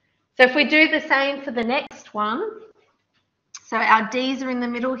 So if we do the same for the next one, so our D's are in the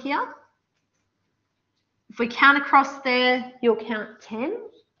middle here. If we count across there, you'll count 10,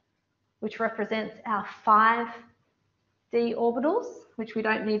 which represents our 5 D orbitals, which we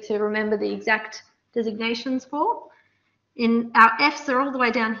don't need to remember the exact designations for. In our F's are all the way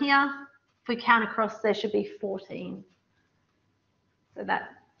down here. If we count across, there should be 14. So that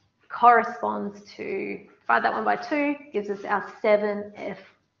corresponds to, divide that one by 2, gives us our 7 F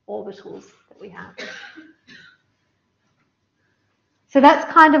orbitals that we have. So that's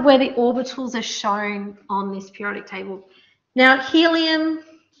kind of where the orbitals are shown on this periodic table. Now helium,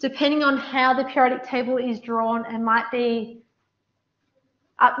 depending on how the periodic table is drawn, it might be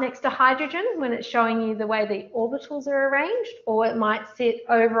up next to hydrogen when it's showing you the way the orbitals are arranged, or it might sit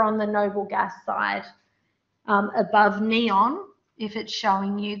over on the noble gas side above neon if it's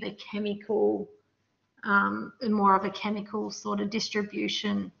showing you the chemical, more of a chemical sort of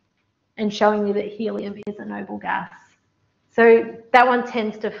distribution, and showing you that helium is a noble gas. So that one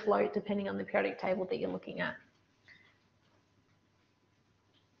tends to float depending on the periodic table that you're looking at.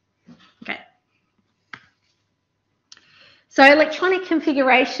 Okay. So electronic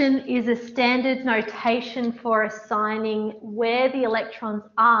configuration is a standard notation for assigning where the electrons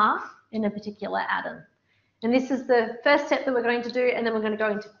are in a particular atom. And this is the first step that we're going to do, and then we're going to go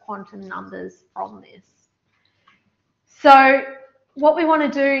into quantum numbers from this. So what we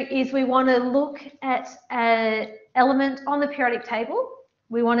want to do is we want to look at an element on the periodic table.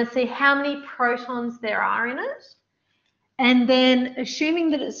 We want to see how many protons there are in it. And then assuming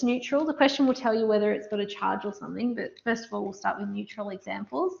that it's neutral, the question will tell you whether it's got a charge or something, but first of all, we'll start with neutral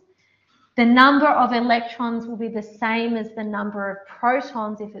examples. The number of electrons will be the same as the number of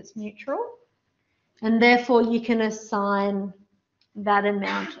protons if it's neutral. And therefore, you can assign that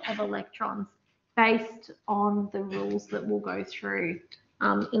amount of electrons based on the rules that we'll go through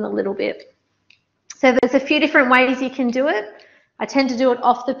in a little bit. So there's a few different ways you can do it. I tend to do it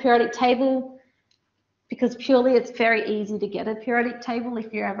off the periodic table because purely it's very easy to get a periodic table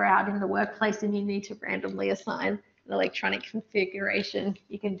if you're ever out in the workplace and you need to randomly assign an electronic configuration.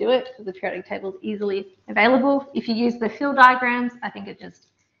 You can do it because the periodic table is easily available. If you use the field diagrams, I think it just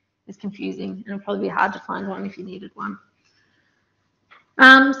is confusing, and it'll probably be hard to find one if you needed one.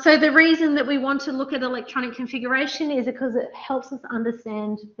 So the reason that we want to look at electronic configuration is because it helps us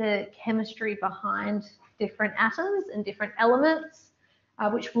understand the chemistry behind different atoms and different elements,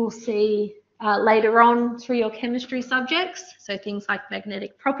 which we'll see later on through your chemistry subjects. So things like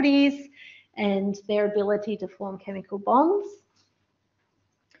magnetic properties and their ability to form chemical bonds.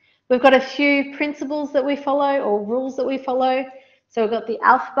 We've got a few principles that we follow, or rules that we follow. So we've got the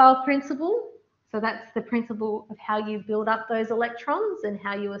Aufbau principle. So that's the principle of how you build up those electrons and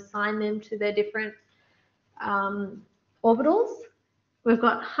how you assign them to their different orbitals. We've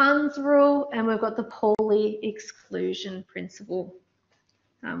got Hund's rule, and we've got the Pauli exclusion principle,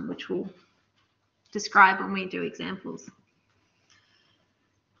 which we'll describe when we do examples.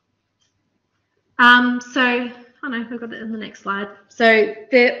 Oh no, we've got it in the next slide. So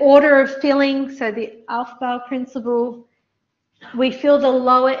the order of filling, so the Aufbau principle, we fill the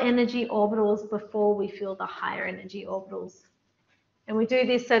lower energy orbitals before we fill the higher energy orbitals. And we do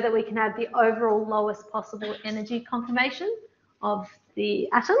this so that we can have the overall lowest possible energy conformation of the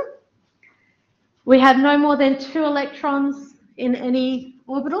atom. We have no more than 2 electrons in any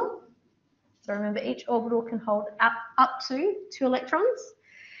orbital. So remember, each orbital can hold up to 2 electrons,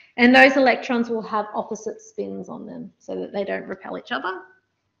 and those electrons will have opposite spins on them so that they don't repel each other.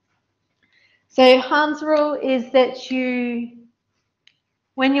 So Hahn's rule is that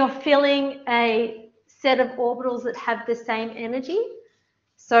when you're filling a set of orbitals that have the same energy,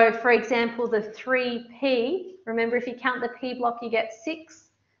 so for example, the 3p, remember if you count the p block, you get 6.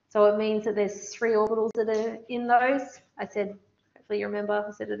 So it means that there's 3 orbitals that are in those. I said, hopefully you remember,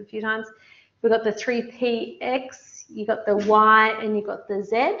 I said it a few times. We've got the 3px, you got the y, and you got the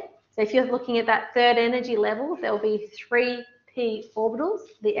z. So if you're looking at that third energy level, there'll be 3p orbitals,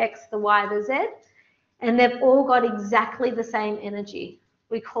 the x, the y, the z, and they've all got exactly the same energy.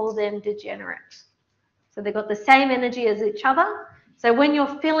 We call them degenerate. So they've got the same energy as each other. So when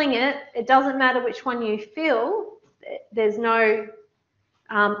you're filling it, it doesn't matter which one you fill, there's no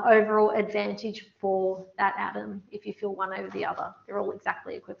overall advantage for that atom if you fill one over the other. They're all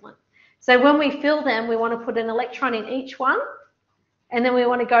exactly equivalent. So when we fill them, we want to put an electron in each one, and then we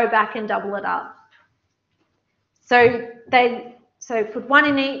want to go back and double it up. So put one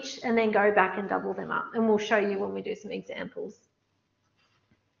in each and then go back and double them up, and we'll show you when we do some examples.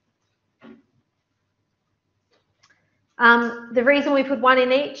 The reason we put one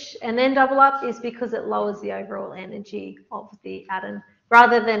in each and then double up is because it lowers the overall energy of the atom,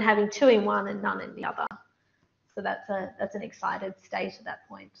 rather than having 2 in one and none in the other. So that's an excited state at that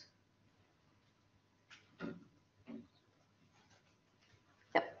point.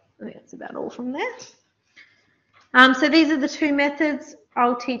 Yep, I think that's about all from there. So these are the 2 methods.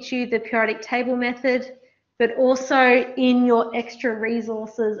 I'll teach you the periodic table method, but also in your extra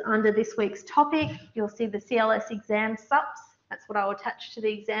resources under this week's topic, you'll see the CLS exam SUPs. That's what I'll attach to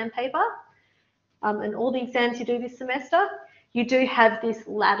the exam paper. And all the exams you do this semester, you do have this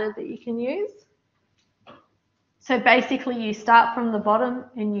ladder that you can use. So basically you start from the bottom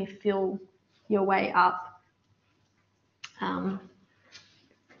and you fill your way up.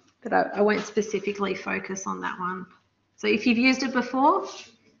 But I won't specifically focus on that one. So if you've used it before,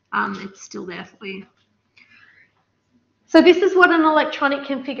 it's still there for you. So this is what an electronic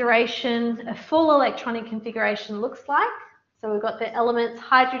configuration, a full electronic configuration looks like. So we've got the elements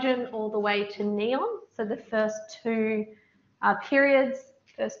hydrogen all the way to neon. So the first 2 periods,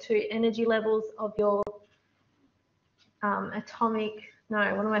 first 2 energy levels of your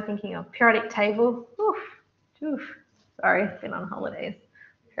periodic table. Sorry, I've been on holidays.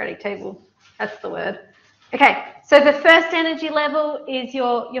 Periodic table, that's the word. Okay, so the first energy level is the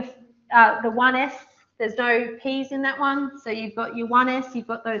 1s. There's no p's in that one, so you've got your 1s, you've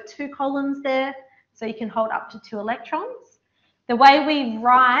got those 2 columns there, so you can hold up to 2 electrons. The way we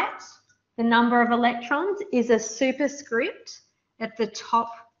write the number of electrons is a superscript at the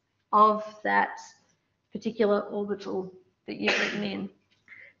top of that particular orbital that you've written in.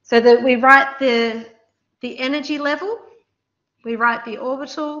 So that we write the energy level, we write the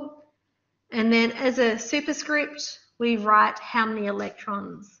orbital, and then as a superscript, we write how many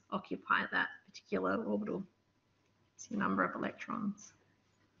electrons occupy that particular orbital. It's the number of electrons.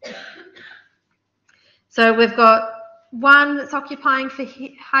 So we've got 1 that's occupying for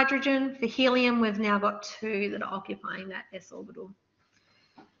hydrogen. For helium, we've now got 2 that are occupying that s orbital.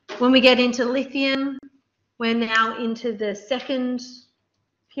 When we get into lithium, we're now into the second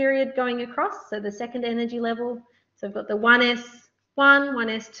period going across, so the second energy level. So we've got the 1s1,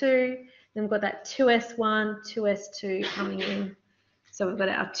 1s2, then we've got that 2s1, 2s2 coming in. So we've got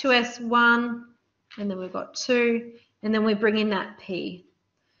our 2s1, and then we've got 2, and then we bring in that p.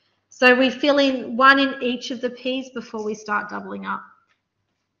 So we fill in 1 in each of the p's before we start doubling up.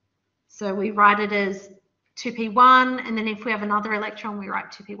 So we write it as 2p1, and then if we have another electron, we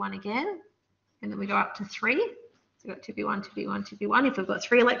write 2p1 again, and then we go up to 3. So we've got 2p1, 2p1, 2p1, if we've got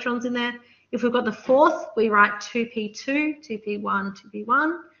 3 electrons in there. If we've got the 4th, we write 2p2, 2p1,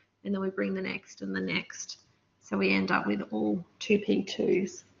 2p1, and then we bring the next and the next. So we end up with all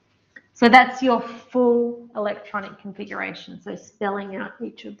 2p2s. So that's your full electronic configuration, so spelling out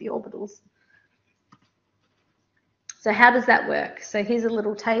each of the orbitals. So how does that work? So here's a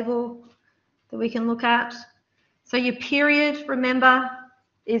little table that we can look at. So your period, remember,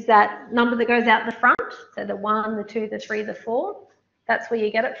 is that number that goes out the front. So the 1, the 2, the 3, the 4. That's where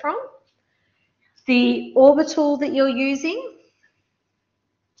you get it from. The orbital that you're using,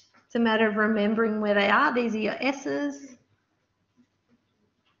 it's a matter of remembering where they are. These are your S's.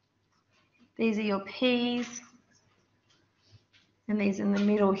 These are your P's. And these in the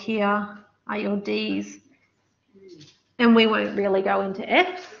middle here are your D's. And we won't really go into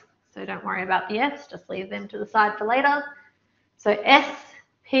F's, so don't worry about the F's, just leave them to the side for later. So S,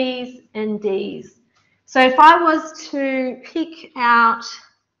 P's, and D's. So if I was to pick out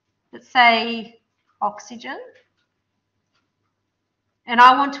let's say oxygen, and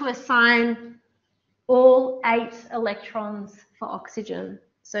I want to assign all 8 electrons for oxygen.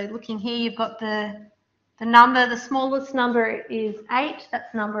 So looking here, you've got the number, the smallest number is 8,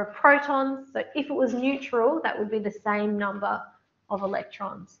 that's the number of protons. So if it was neutral, that would be the same number of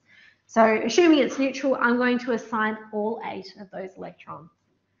electrons. So assuming it's neutral, I'm going to assign all 8 of those electrons.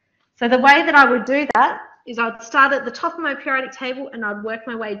 So the way that I would do that is I'd start at the top of my periodic table and I'd work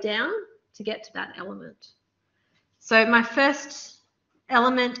my way down to get to that element. So my first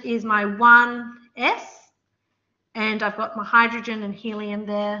element is my 1s, and I've got my hydrogen and helium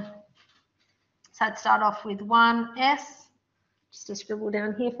there. So I'd start off with 1s, just to scribble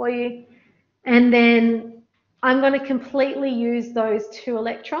down here for you. And then I'm going to completely use those 2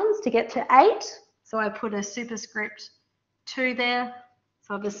 electrons to get to 8. So I put a superscript 2 there.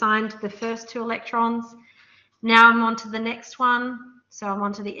 So I've assigned the first 2 electrons. Now I'm on to the next one. So I'm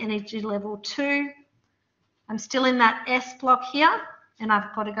on to the energy level 2. I'm still in that S block here, and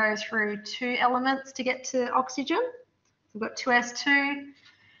I've got to go through 2 elements to get to oxygen. So I've got 2s2.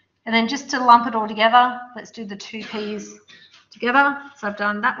 And then just to lump it all together, let's do the 2 P's together. So I've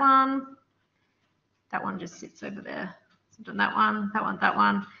done that one. That one just sits over there. So I've done that one, that one, that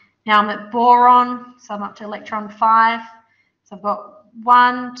one. Now I'm at boron, so I'm up to electron 5. So I've got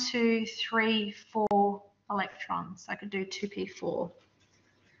 1, 2, 3, 4 electrons. So I could do 2p4.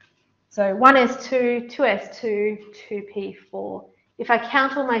 So 1s2, 2s2, 2p4. If I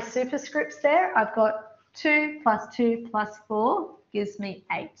count all my superscripts there, I've got 2 plus 2 plus 4 gives me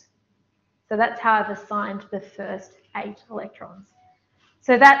 8. So that's how I've assigned the first 8 electrons.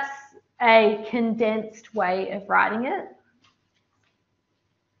 So that's a condensed way of writing it.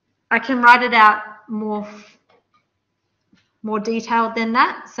 I can write it out more detailed than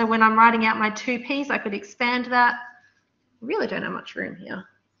that. So when I'm writing out my 2 P's, I could expand that. I really don't have much room here.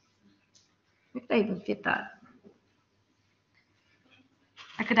 If they even fit that.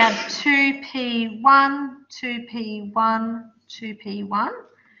 I could add 2p1, 2p1, 2p1.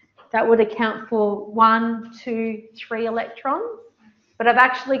 That would account for 1, 2, 3 electrons. But I've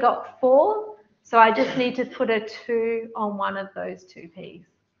actually got 4, so I just need to put a 2 on one of those 2 P's.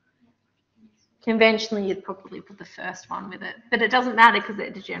 Conventionally, you'd probably put the first one with it, but it doesn't matter because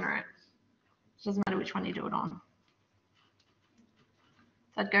they're degenerate. It doesn't matter which one you do it on.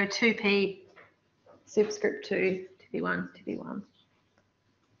 So I'd go 2p, superscript 2, 2p1, 2p1.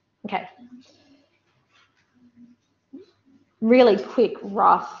 Okay. Really quick,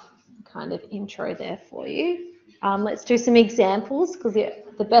 rough kind of intro there for you. Let's do some examples, because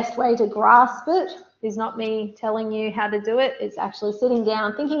the best way to grasp it is not me telling you how to do it. It's actually sitting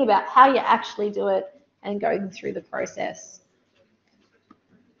down, thinking about how you actually do it and going through the process.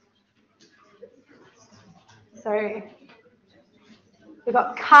 So we've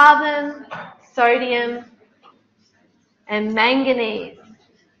got carbon, sodium, and manganese.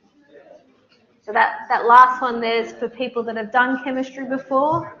 So that last one there's for people that have done chemistry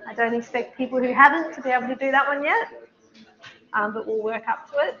before. I don't expect people who haven't to be able to do that one yet, but we'll work up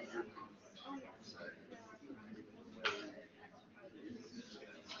to it.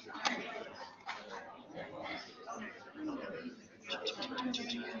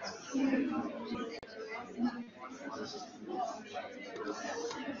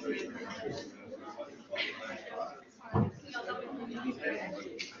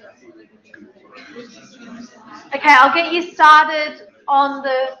 Okay, I'll get you started on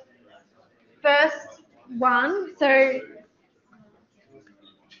the first one.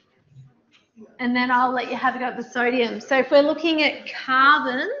 And then I'll let you have a go at the sodium. So if we're looking at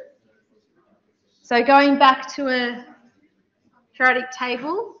carbon, so going back to a periodic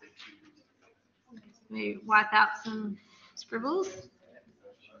table, let me wipe out some scribbles.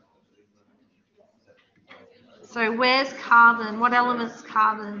 So where's carbon? What element's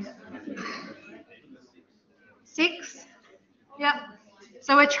carbon? 6? Yep.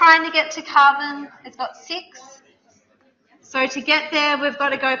 So we're trying to get to carbon. It's got 6. So to get there, we've got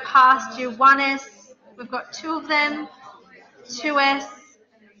to go past your 1s. We've got 2 of them, 2s,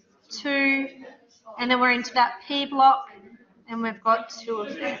 2, and then we're into that P block, and we've got 2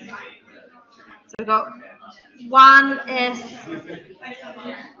 of them. So we've got 1s,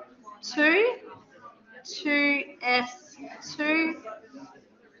 2, 2s, 2,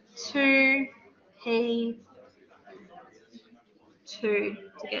 2p, 2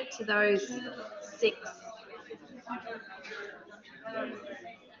 to get to those 6.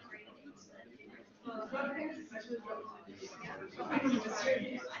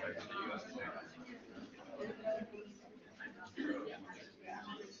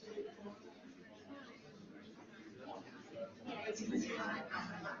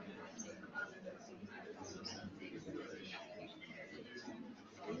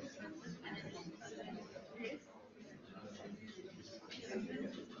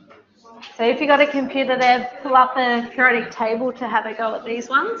 So if you've got a computer there, pull up a periodic table to have a go at these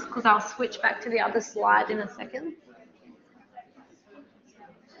ones, because I'll switch back to the other slide in a second.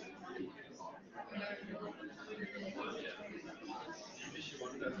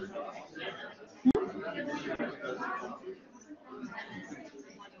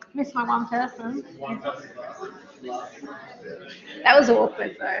 Missed my one person. That was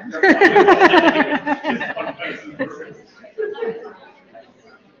awkward though.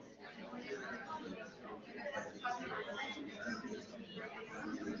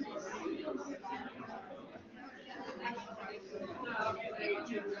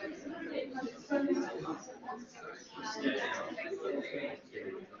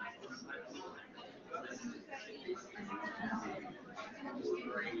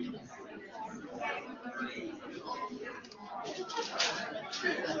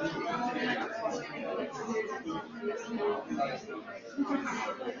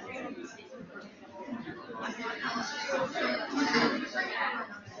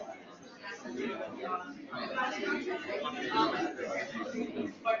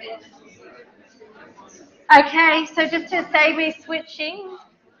 Okay, so just to save me switching,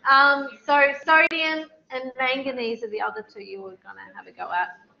 so sodium and manganese are the other two you were going to have a go at.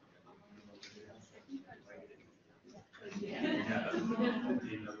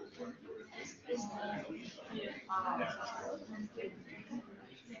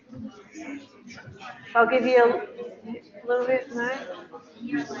 I'll give you a little bit, no?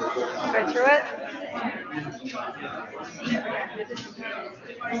 Go through it.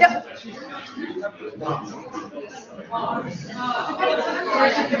 Yep.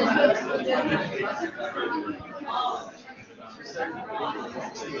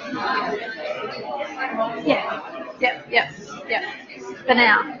 Yep. For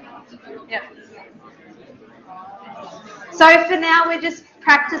now. Yep. So for now, we're just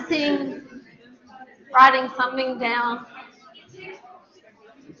practicing writing something down.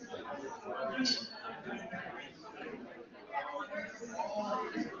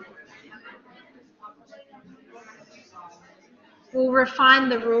 We'll refine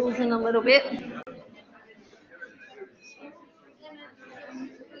the rules in a little bit.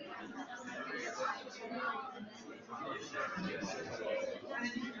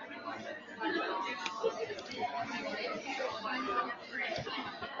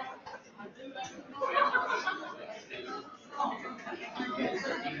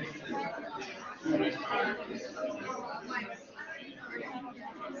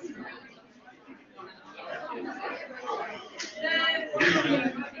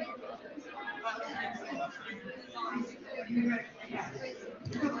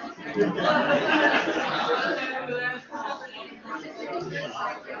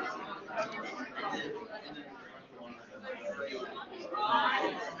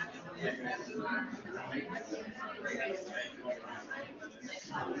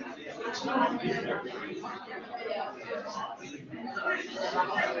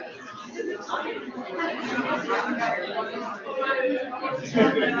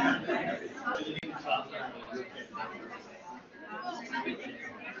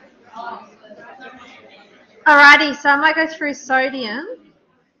 Alrighty, so I might go through sodium.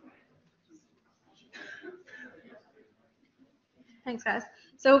 Thanks, guys.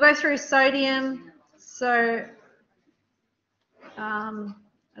 So we'll go through sodium. So I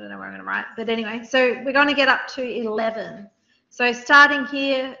don't know where I'm going to write, but anyway, so we're going to get up to 11. So starting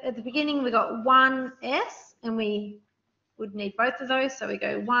here at the beginning, we got 1s, and we would need both of those. So we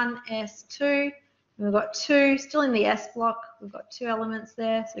go 1s2, and we've got 2 still in the s block. We've got 2 elements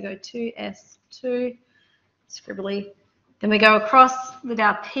there, so we go 2s2, scribbly. Then we go across with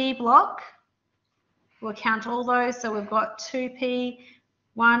our p block. We'll count all those. So we've got 2p,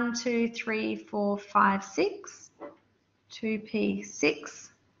 1, 2, 3, 4, 5, 6. 2p6,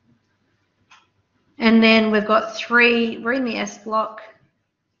 and then we've got 3, we're in the S block,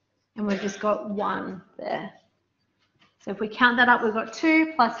 and we've just got 1 there. So if we count that up, we've got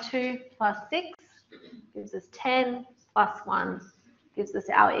 2 plus 2 plus 6 gives us 10, plus 1 gives us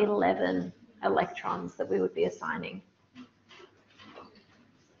our 11 electrons that we would be assigning.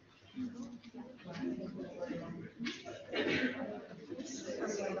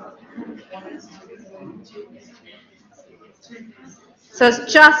 So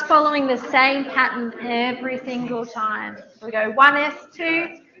it's just following the same pattern every single time. So we go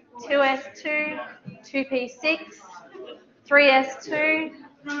 1s2, 2s2, 2p6, 3s2,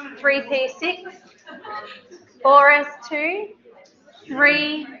 3p6, 4s2,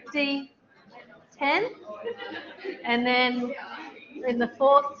 3d10, and then in the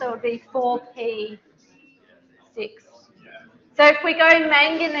fourth, so it would be 4p6. So So if we go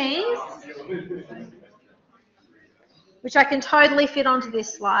manganese, which I can totally fit onto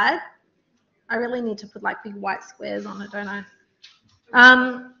this slide. I really need to put like big white squares on it, don't I?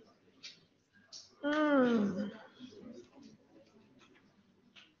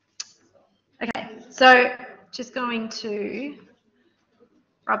 Okay, so just going to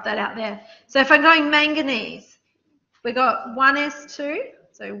rub that out there. So if I'm going manganese, we got 1s2,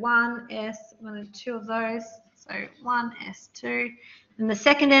 so 1s, I'm going to do 2 of those, so 1s2. And the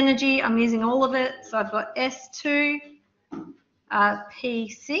second energy, I'm using all of it, so I've got s2,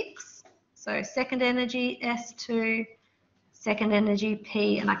 p6, so second energy, s2, second energy,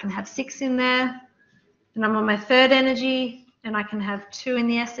 p, and I can have 6 in there. And I'm on my third energy, and I can have 2 in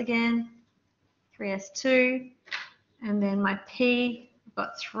the s again, 3s2, and then my p, I've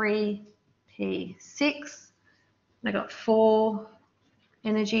got 3, p6, and I've got 4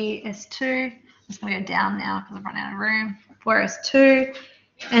 energy, s2. I'm just going to go down now because I've run out of room, 4s2,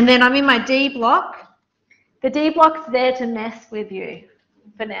 and then I'm in my d block. The D block's there to mess with you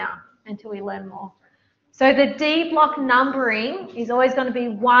for now until we learn more. So the D block numbering is always going to be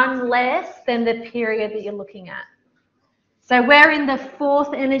 1 less than the period that you're looking at. So we're in the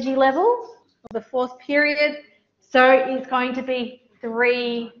 4th energy level, or the 4th period, so it's going to be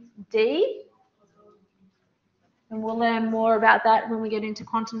 3D. And we'll learn more about that when we get into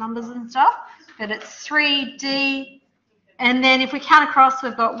quantum numbers and stuff. But it's 3D. And then if we count across,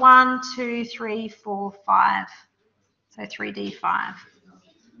 we've got 1, 2, 3, 4, 5. So 3D5.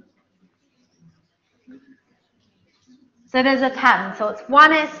 So there's a pattern. So it's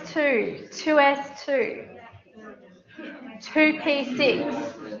 1s2, 2s2,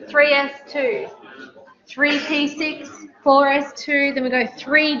 2p6, 3s2, 3p6, 4s2. Then we go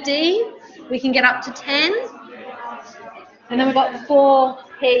 3d. We can get up to 10. And then we've got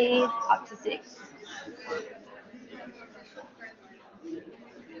 4p up to 6.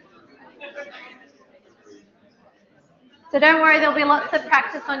 So don't worry, there'll be lots of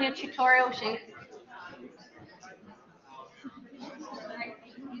practice on your tutorial sheet.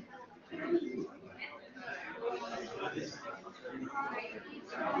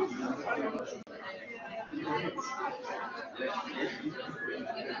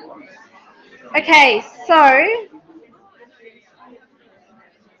 Okay, so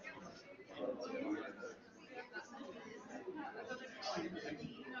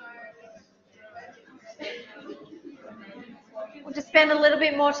we'll just spend a little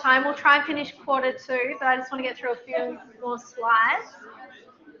bit more time. We'll try and finish quarter 2, but I just want to get through a few more slides.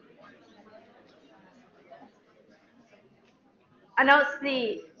 I know it's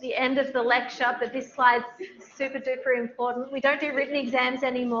the end of the lecture, but this slide's super duper important. We don't do written exams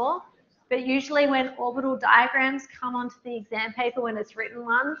anymore, but usually when orbital diagrams come onto the exam paper, when it's written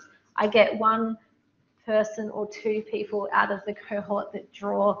ones, I get 1 person or 2 people out of the cohort that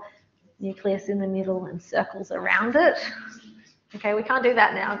draw nucleus in the middle and circles around it. Okay, we can't do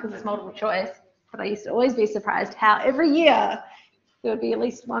that now because it's multiple choice, but I used to always be surprised how every year there would be at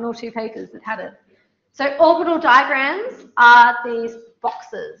least 1 or 2 papers that had it. So orbital diagrams are these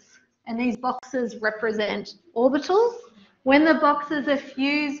boxes, and these boxes represent orbitals. When the boxes are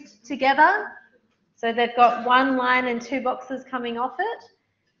fused together, so they've got 1 line and 2 boxes coming off it,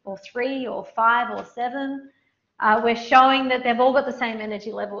 or 3 or 5 or 7, we're showing that they've all got the same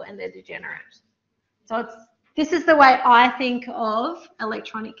energy level and they're degenerate. So this is the way I think of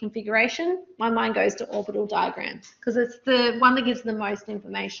electronic configuration. My mind goes to orbital diagrams because it's the one that gives the most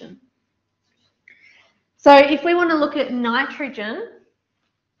information. So if we want to look at nitrogen,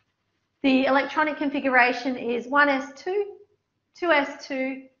 the electronic configuration is 1s2,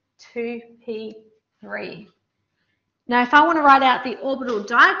 2s2, 2p3. Now, if I want to write out the orbital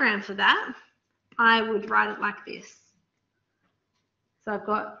diagram for that, I would write it like this. So I've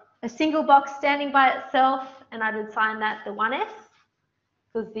got a single box standing by itself, and I'd assign that the 1s,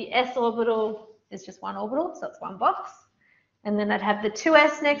 because the s orbital is just 1 orbital, so it's 1 box. And then I'd have the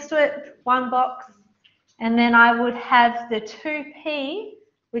 2s next to it, 1 box. And then I would have the 2p,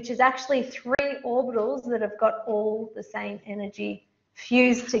 which is actually 3 orbitals that have got all the same energy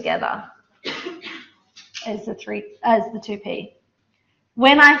fused together as the 2p.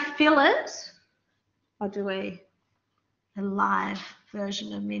 When I fill it, I'll do a live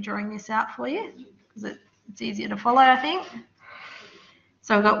version of me drawing this out for you because it's easier to follow, I think.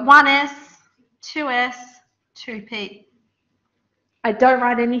 So I've got 1s, 2s, 2p. I don't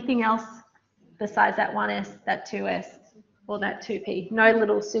write anything else besides that 1s, that 2s, or that 2p. No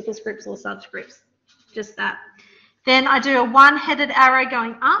little superscripts or subscripts, just that. Then I do a 1-headed arrow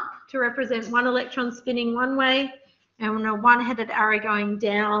going up to represent 1 electron spinning one way, and a 1-headed arrow going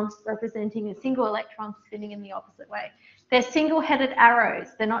down representing a single electron spinning in the opposite way. They're single-headed arrows.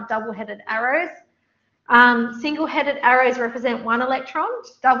 They're not double-headed arrows. Single-headed arrows represent 1 electron.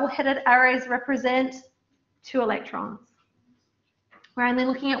 Double-headed arrows represent 2 electrons. We're only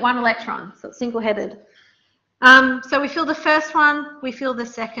looking at 1 electron, so it's single-headed. So we fill the first one, we fill the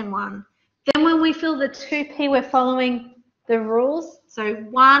second one. Then when we fill the 2p, we're following the rules. So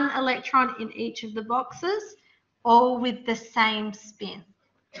 1 electron in each of the boxes, all with the same spin.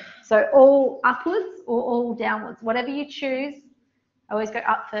 So all upwards or all downwards, whatever you choose. I always go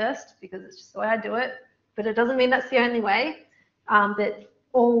up first because it's just the way I do it, but it doesn't mean that's the only way, but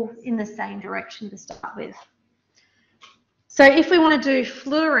all in the same direction to start with. So if we want to do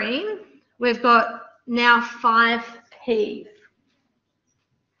fluorine, we've got now 5 P's.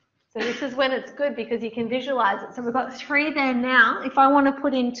 So this is when it's good because you can visualize it. So we've got 3 there now. If I want to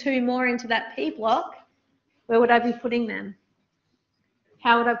put in 2 more into that P block, where would I be putting them?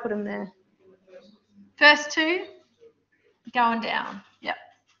 How would I put them there? First 2, going down. Yep.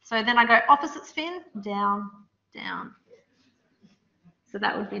 So then I go opposite spin, down, down. So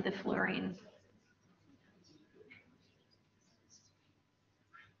that would be the fluorine.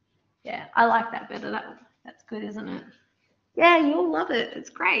 Yeah, I like that better. That's good, isn't it? Yeah, you'll love it. It's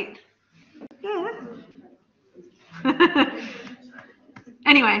great. Yeah.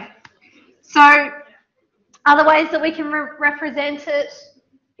 Anyway, so other ways that we can represent it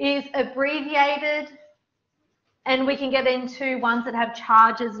is abbreviated, and we can get into ones that have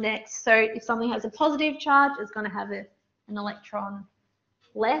charges next. So if something has a positive charge, it's going to have an electron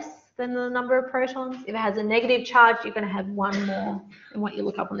less than the number of protons. If it has a negative charge, you're going to have 1 more than what you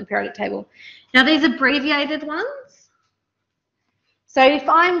look up on the periodic table. Now, these abbreviated ones, so if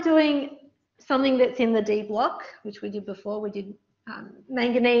I'm doing something that's in the D block, which we did before, we did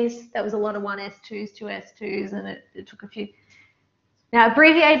manganese, that was a lot of 1s2s, 2s2s, and it took a few. Now,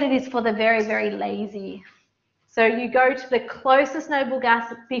 abbreviated is for the very, very lazy. So you go to the closest noble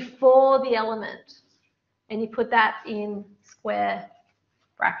gas before the element, and you put that in square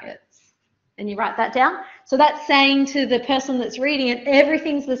brackets, and you write that down. So that's saying to the person that's reading it,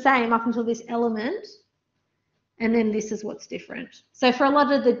 everything's the same up until this element, and then this is what's different. So for a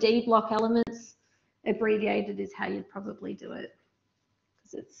lot of the D block elements, abbreviated is how you'd probably do it,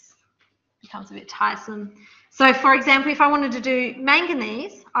 because it becomes a bit tiresome. So for example, if I wanted to do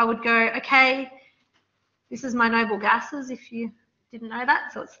manganese, I would go, okay, this is my noble gases, if you didn't know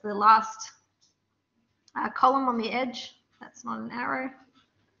that. So it's the last column on the edge. That's not an arrow.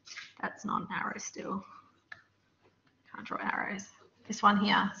 That's not an arrow still. Can't draw arrows. This one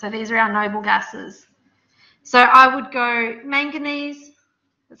here. So these are our noble gases. So I would go manganese.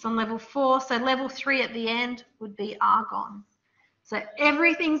 It's on level 4. So level 3 at the end would be argon. So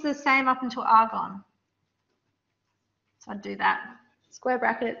everything's the same up until argon. So I'd do that. Square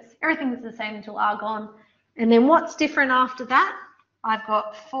brackets. Everything's the same until argon. And then what's different after that? I've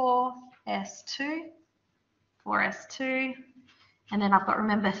got 4s2, 4s2, and then I've got,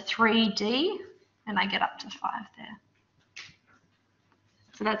 remember, 3d, and I get up to 5 there.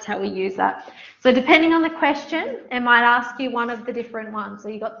 So that's how we use that. So depending on the question, it might ask you one of the different ones. So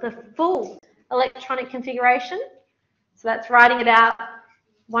you've got the full electronic configuration. So that's writing it out,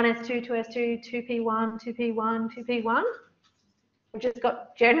 1s2, 2s2, 2p1, 2p1, 2p1. We've just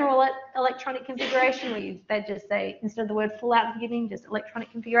got general electronic configuration, where they just say, instead of the word full out at the beginning, just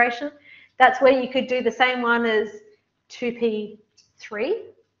electronic configuration. That's where you could do the same one as 2p3,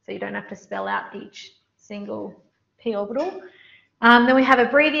 so you don't have to spell out each single p orbital. Then we have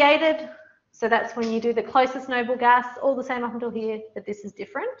abbreviated, so that's when you do the closest noble gas, all the same up until here, but this is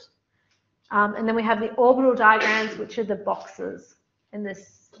different. And then we have the orbital diagrams, which are the boxes, and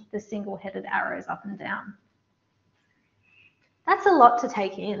the single-headed arrows up and down. That's a lot to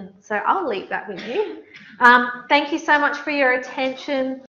take in, so I'll leave that with you. Thank you so much for your attention.